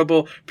 3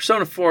 Portable,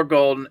 Persona 4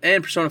 Golden,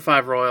 and Persona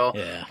 5 Royal,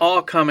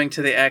 all coming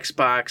to the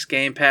Xbox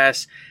Game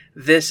Pass.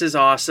 This is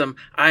awesome.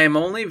 I am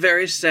only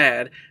very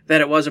sad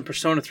that it wasn't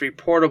Persona 3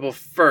 Portable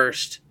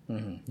first,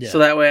 so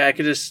that way I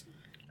could just,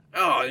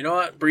 you know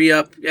what,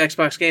 re-up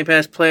Xbox Game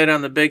Pass, play it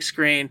on the big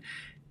screen,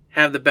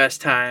 have the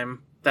best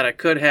time that I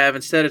could have.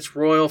 Instead, it's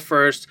Royal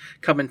first,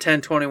 coming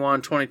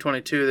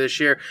 10/21/2022 this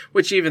year,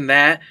 which even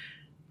that,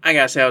 I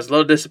gotta say, I was a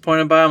little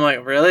disappointed by. I'm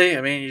like, really?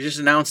 I mean, you just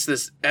announced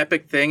this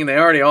epic thing, and they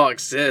already all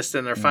exist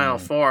in their final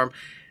form,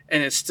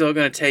 and it's still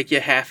going to take you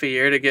half a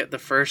year to get the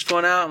first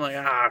one out. I'm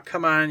like,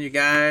 come on, you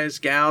guys,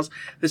 gals.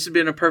 This has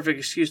been a perfect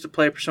excuse to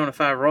play Persona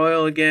 5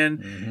 Royal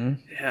again.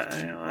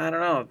 Yeah, I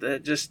don't know.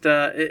 That just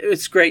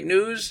it's great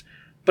news,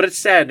 but it's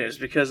sad news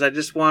because I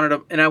just wanted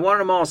them, and I wanted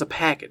them all as a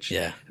package.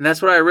 Yeah. And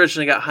that's what I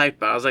originally got hyped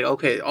about. I was like,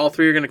 okay, all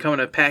three are going to come in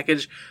a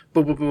package,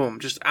 boom, boom, boom,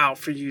 just out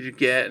for you to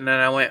get. And then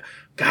I went,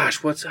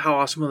 gosh, how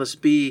awesome will this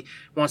be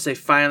once they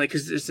finally,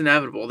 because it's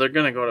inevitable. They're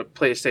going to go to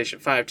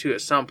PlayStation 5 too at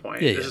some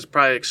point. This is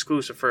probably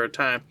exclusive for a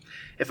time.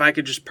 If I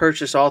could just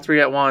purchase all three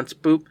at once,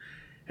 boop,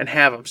 and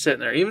have them sitting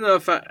there. Even though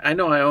I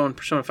know I own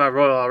Persona 5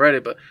 Royal already,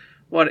 but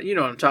you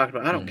know what I'm talking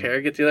about. I don't care.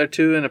 I get the other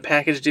two in a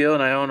package deal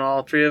and I own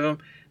all three of them.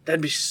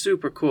 That'd be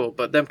super cool.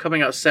 But them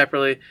coming out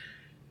separately,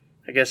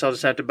 I guess I'll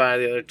just have to buy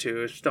the other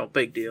two. It's no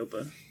big deal,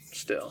 but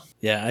still.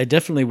 Yeah, I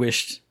definitely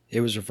wished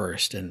it was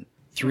reversed and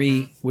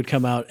 3 would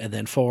come out and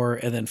then 4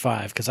 and then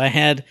 5. Because I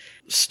had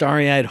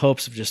starry-eyed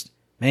hopes of just,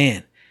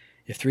 man,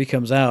 if 3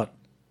 comes out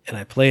and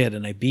I play it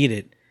and I beat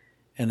it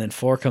and then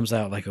 4 comes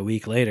out like a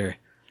week later,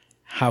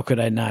 how could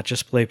I not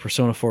just play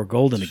Persona 4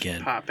 Golden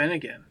again? Pop in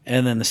again.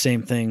 And then the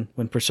same thing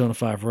when Persona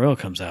 5 Royal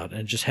comes out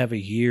and just have a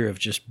year of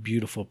just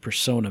beautiful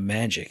Persona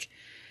magic.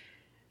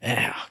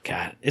 Oh,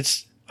 God.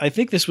 I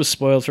think this was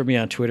spoiled for me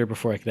on Twitter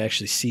before I could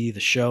actually see the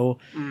show.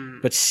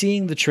 But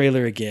seeing the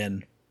trailer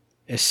again,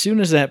 as soon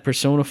as that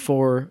Persona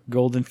 4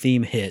 Golden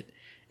theme hit,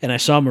 and I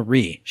saw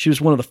Marie, she was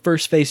one of the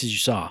first faces you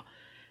saw.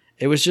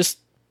 It was just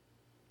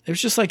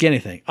like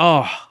anything.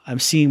 Oh, I'm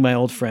seeing my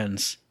old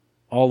friends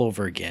all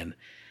over again.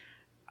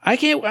 I'm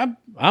going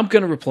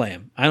to replay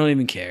them. I don't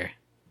even care.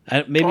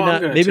 Maybe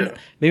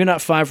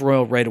not 5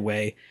 Royal right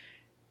away.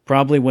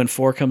 Probably when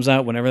 4 comes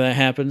out, whenever that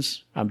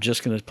happens, I'm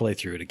just going to play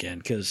through it again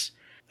because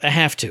I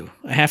have to.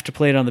 I have to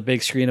play it on the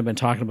big screen. I've been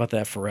talking about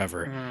that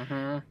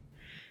forever.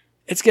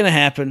 It's going to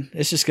happen.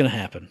 It's just going to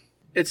happen.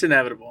 It's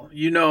inevitable.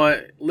 You know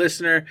it.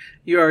 Listener,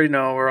 you already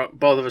know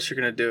both of us are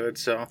going to do it.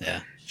 So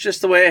It's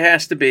just the way it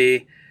has to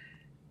be.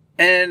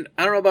 And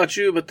I don't know about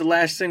you, but the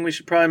last thing we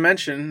should probably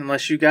mention,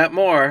 unless you got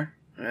more,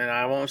 and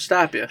I won't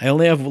stop you. I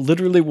only have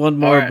literally one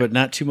more, but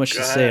not too much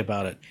to say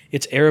about it.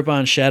 It's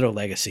Ereban Shadow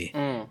Legacy,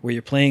 where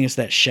you're playing as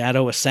that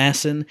shadow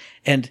assassin,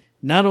 and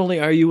not only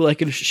are you like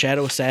a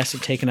shadow assassin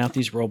taking out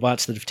these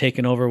robots that have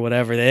taken over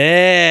whatever,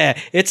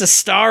 it's a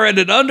star and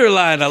an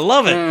underline. I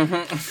love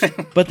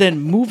it. But then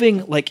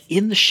moving like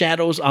in the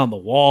shadows on the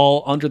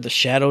wall, under the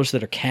shadows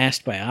that are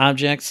cast by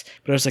objects.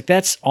 But I was like,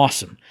 that's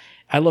awesome.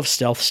 I love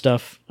stealth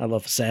stuff. I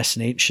love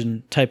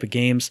assassination type of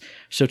games.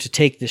 So to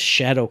take this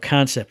shadow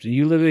concept, and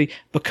you literally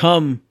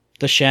become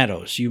the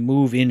shadows. You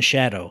move in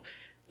shadow.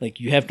 Like,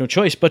 you have no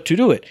choice but to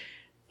do it.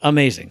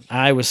 Amazing.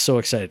 I was so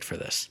excited for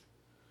this.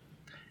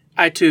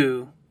 I,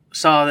 too,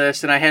 saw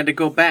this, and I had to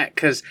go back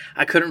because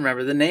I couldn't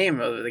remember the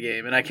name of the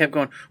game. And I kept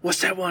going,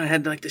 what's that one? It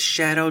had, like, the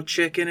shadow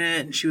chick in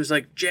it, and she was,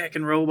 like,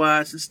 jacking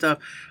robots and stuff.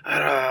 I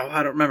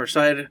don't remember.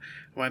 So I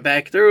went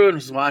back through and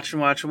was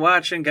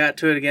watching, got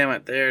to it again,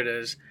 went, there it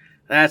is.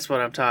 That's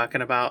what I'm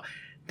talking about.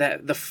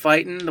 That the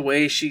fighting, the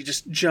way she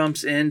just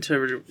jumps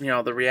into,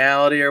 the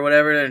reality or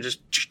whatever, and just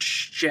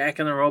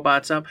jacking the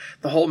robots up.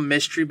 The whole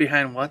mystery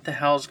behind what the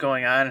hell's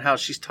going on and how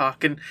she's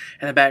talking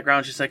in the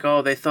background. She's like,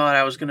 oh, they thought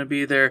I was going to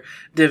be their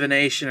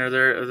divination or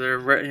their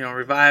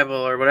revival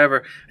or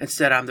whatever.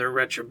 Instead, I'm their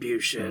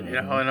retribution. And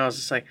I was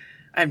just like,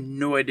 I have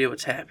no idea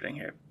what's happening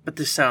here, but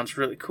this sounds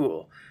really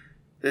cool.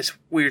 This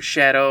weird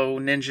shadow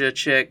ninja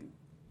chick.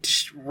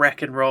 Just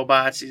wrecking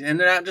robots, and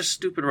they're not just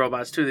stupid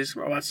robots too. These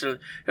robots are,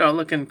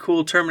 looking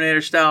cool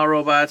Terminator style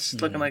robots,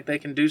 looking like they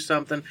can do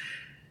something.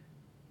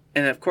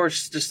 And of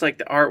course, just like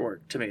the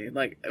artwork to me,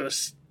 like it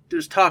was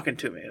talking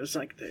to me. It was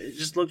like it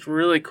just looked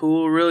really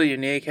cool, really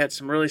unique. Had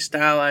some really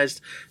stylized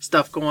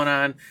stuff going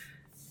on.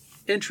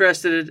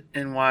 Interested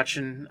in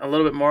watching a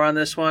little bit more on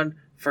this one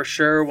for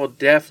sure. We'll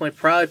definitely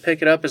probably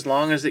pick it up as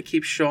long as it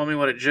keeps showing me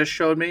what it just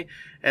showed me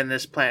in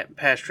this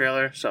past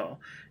trailer. So.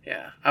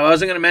 Yeah, I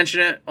wasn't going to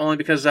mention it only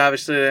because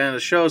obviously the end of the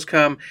show's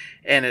come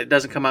and it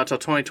doesn't come out till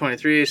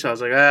 2023. So I was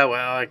like,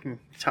 well, I can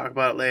talk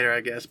about it later, I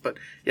guess. But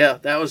yeah,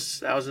 that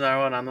was another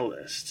one on the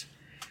list.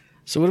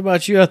 So what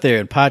about you out there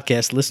in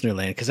podcast listener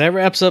land? Because that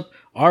wraps up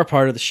our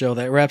part of the show.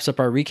 That wraps up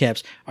our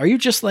recaps. Are you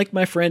just like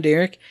my friend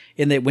Eric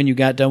in that when you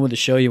got done with the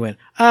show, you went,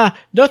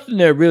 nothing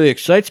that really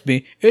excites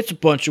me. It's a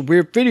bunch of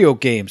weird video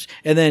games.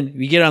 And then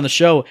you get on the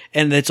show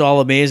and it's all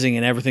amazing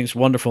and everything's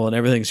wonderful and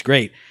everything's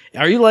great.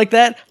 Are you like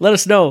that? Let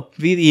us know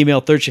via the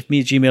email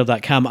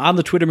thirdshiftme@gmail.com, on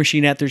the Twitter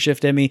machine at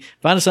ThirdShiftME.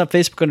 Find us on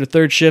Facebook under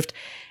Third Shift.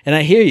 And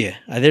I hear you.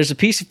 There's a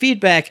piece of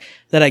feedback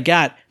that I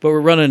got, but we're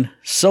running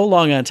so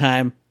long on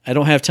time, I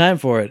don't have time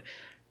for it.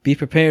 Be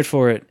prepared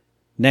for it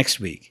next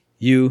week.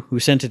 You who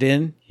sent it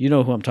in, you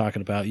know who I'm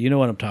talking about. You know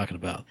what I'm talking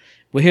about.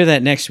 We'll hear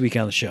that next week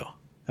on the show.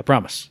 I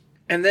promise.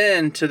 And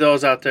then to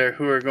those out there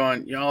who are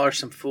going, y'all are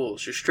some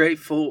fools. You're straight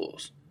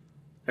fools.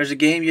 There's a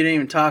game you didn't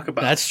even talk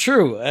about. That's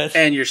true.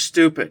 And you're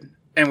stupid.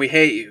 And we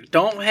hate you.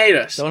 Don't hate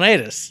us. Don't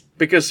hate us.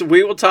 Because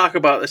we will talk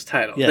about this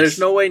title. Yes. There's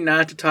no way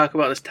not to talk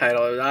about this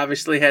title. It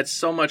obviously had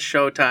so much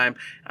showtime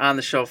on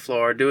the show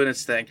floor doing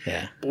its thing.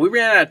 Yeah. But we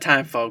ran out of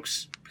time,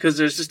 folks. Because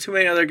there's just too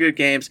many other good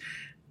games.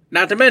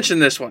 Not to mention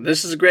this one.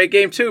 This is a great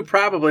game too,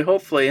 probably,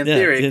 hopefully, in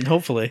theory. And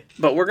hopefully.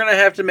 But we're going to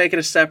have to make it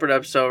a separate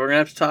episode. We're going to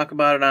have to talk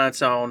about it on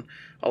its own,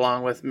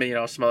 along with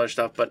some other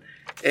stuff. But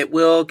it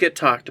will get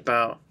talked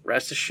about,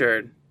 rest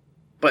assured.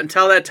 But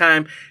until that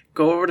time,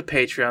 go over to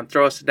Patreon,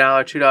 throw us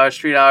 $1, $2,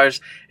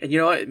 $3, and you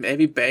know what?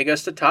 Maybe beg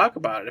us to talk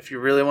about it if you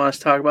really want us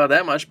to talk about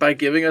that much by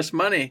giving us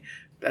money.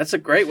 That's a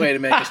great way to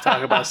make us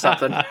talk about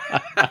something.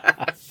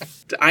 I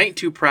ain't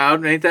too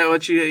proud. Ain't that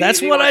what you...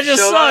 That's what I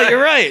just saw.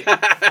 You're right.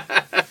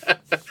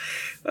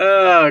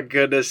 Oh,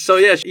 goodness. So,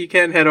 yes, you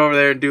can head over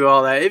there and do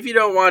all that. If you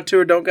don't want to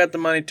or don't got the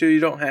money to, you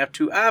don't have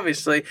to,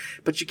 obviously.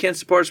 But you can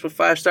support us with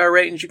 5-star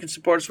ratings. You can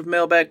support us with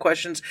mailbag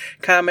questions,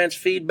 comments,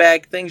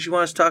 feedback, things you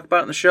want us to talk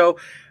about in the show.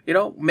 You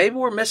know, maybe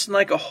we're missing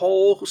like a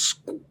whole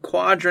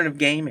quadrant of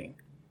gaming.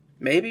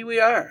 Maybe we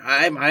are.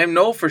 I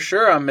know for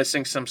sure I'm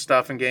missing some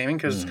stuff in gaming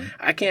because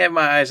I can't have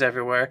my eyes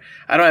everywhere.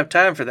 I don't have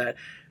time for that.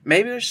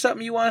 Maybe there's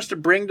something you want us to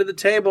bring to the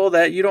table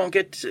that you don't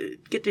get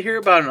to hear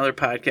about in other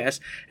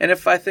podcasts. And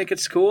if I think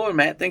it's cool or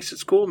Matt thinks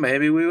it's cool,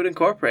 maybe we would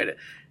incorporate it.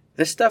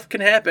 This stuff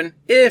can happen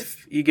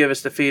if you give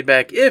us the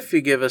feedback, if you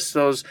give us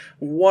those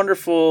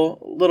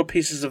wonderful little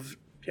pieces of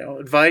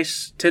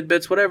advice,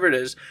 tidbits, whatever it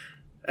is.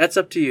 That's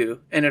up to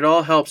you. And it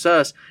all helps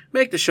us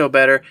make the show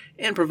better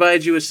and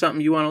provide you with something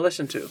you want to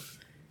listen to.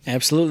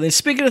 Absolutely. And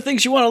speaking of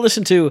things you want to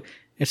listen to,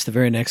 it's the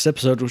very next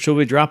episode, which will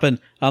be dropping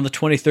on the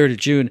 23rd of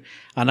June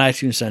on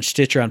iTunes, on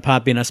Stitcher, on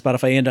Podbean, on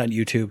Spotify, and on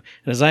YouTube.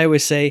 And as I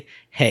always say,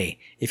 hey,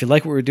 if you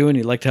like what we're doing,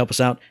 you'd like to help us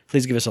out,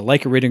 please give us a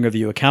like, a rating,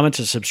 review, a comment,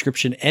 a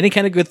subscription, any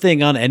kind of good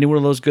thing on any one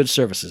of those good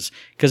services,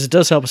 because it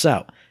does help us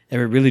out, and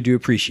we really do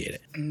appreciate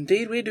it.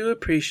 Indeed, we do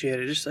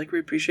appreciate it, just like we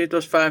appreciate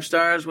those 5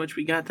 stars, which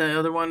we got the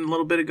other one a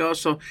little bit ago,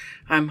 so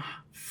I'm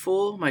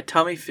full, my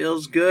tummy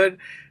feels good,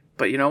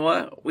 but you know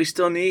what? We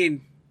still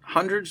need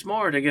hundreds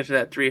more to get to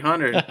that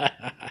 300.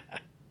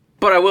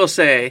 But I will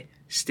say,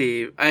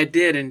 Steve, I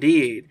did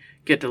indeed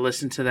get to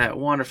listen to that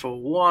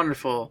wonderful,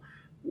 wonderful,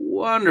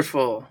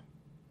 wonderful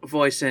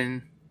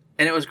voicing,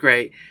 and it was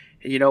great.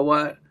 And you know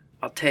what?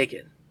 I'll take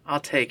it.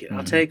 I'll take it.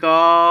 I'll take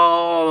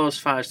all those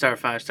 5-star,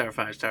 5-star,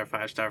 5-star,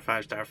 5-star,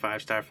 5-star,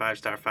 5-star,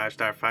 5-star,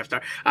 5-star,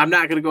 5-star. I'm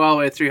not going to go all the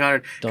way to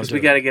 300 because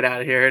we got to get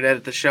out of here and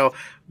edit the show.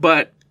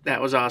 But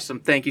that was awesome.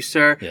 Thank you,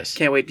 sir. Yes.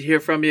 Can't wait to hear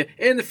from you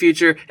in the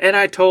future. And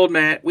I told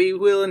Matt we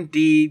will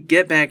indeed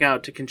get back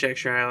out to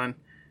Conjecture Island.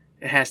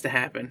 It has to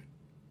happen.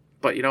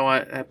 But you know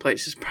what? That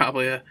place is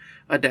probably a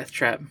death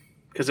trap.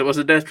 Because it was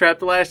a death trap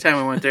the last time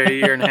we went there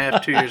 1.5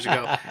 years, 2 years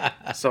ago.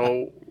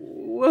 So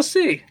we'll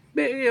see.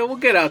 Maybe we'll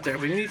get out there.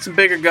 We need some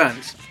bigger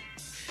guns.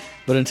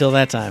 But until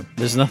that time,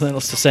 there's nothing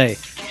else to say.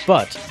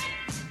 But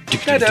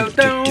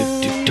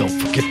don't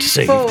forget to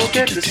say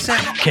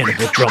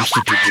Cannibal Drums.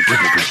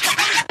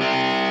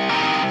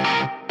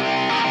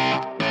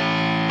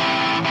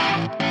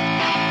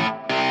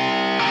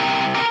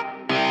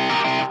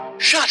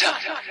 Shut up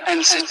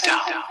and sit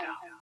down.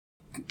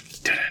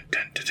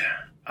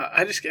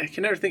 I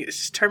can never think. It's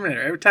just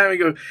Terminator. Every time we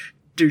go,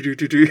 do.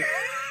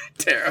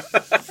 Terror.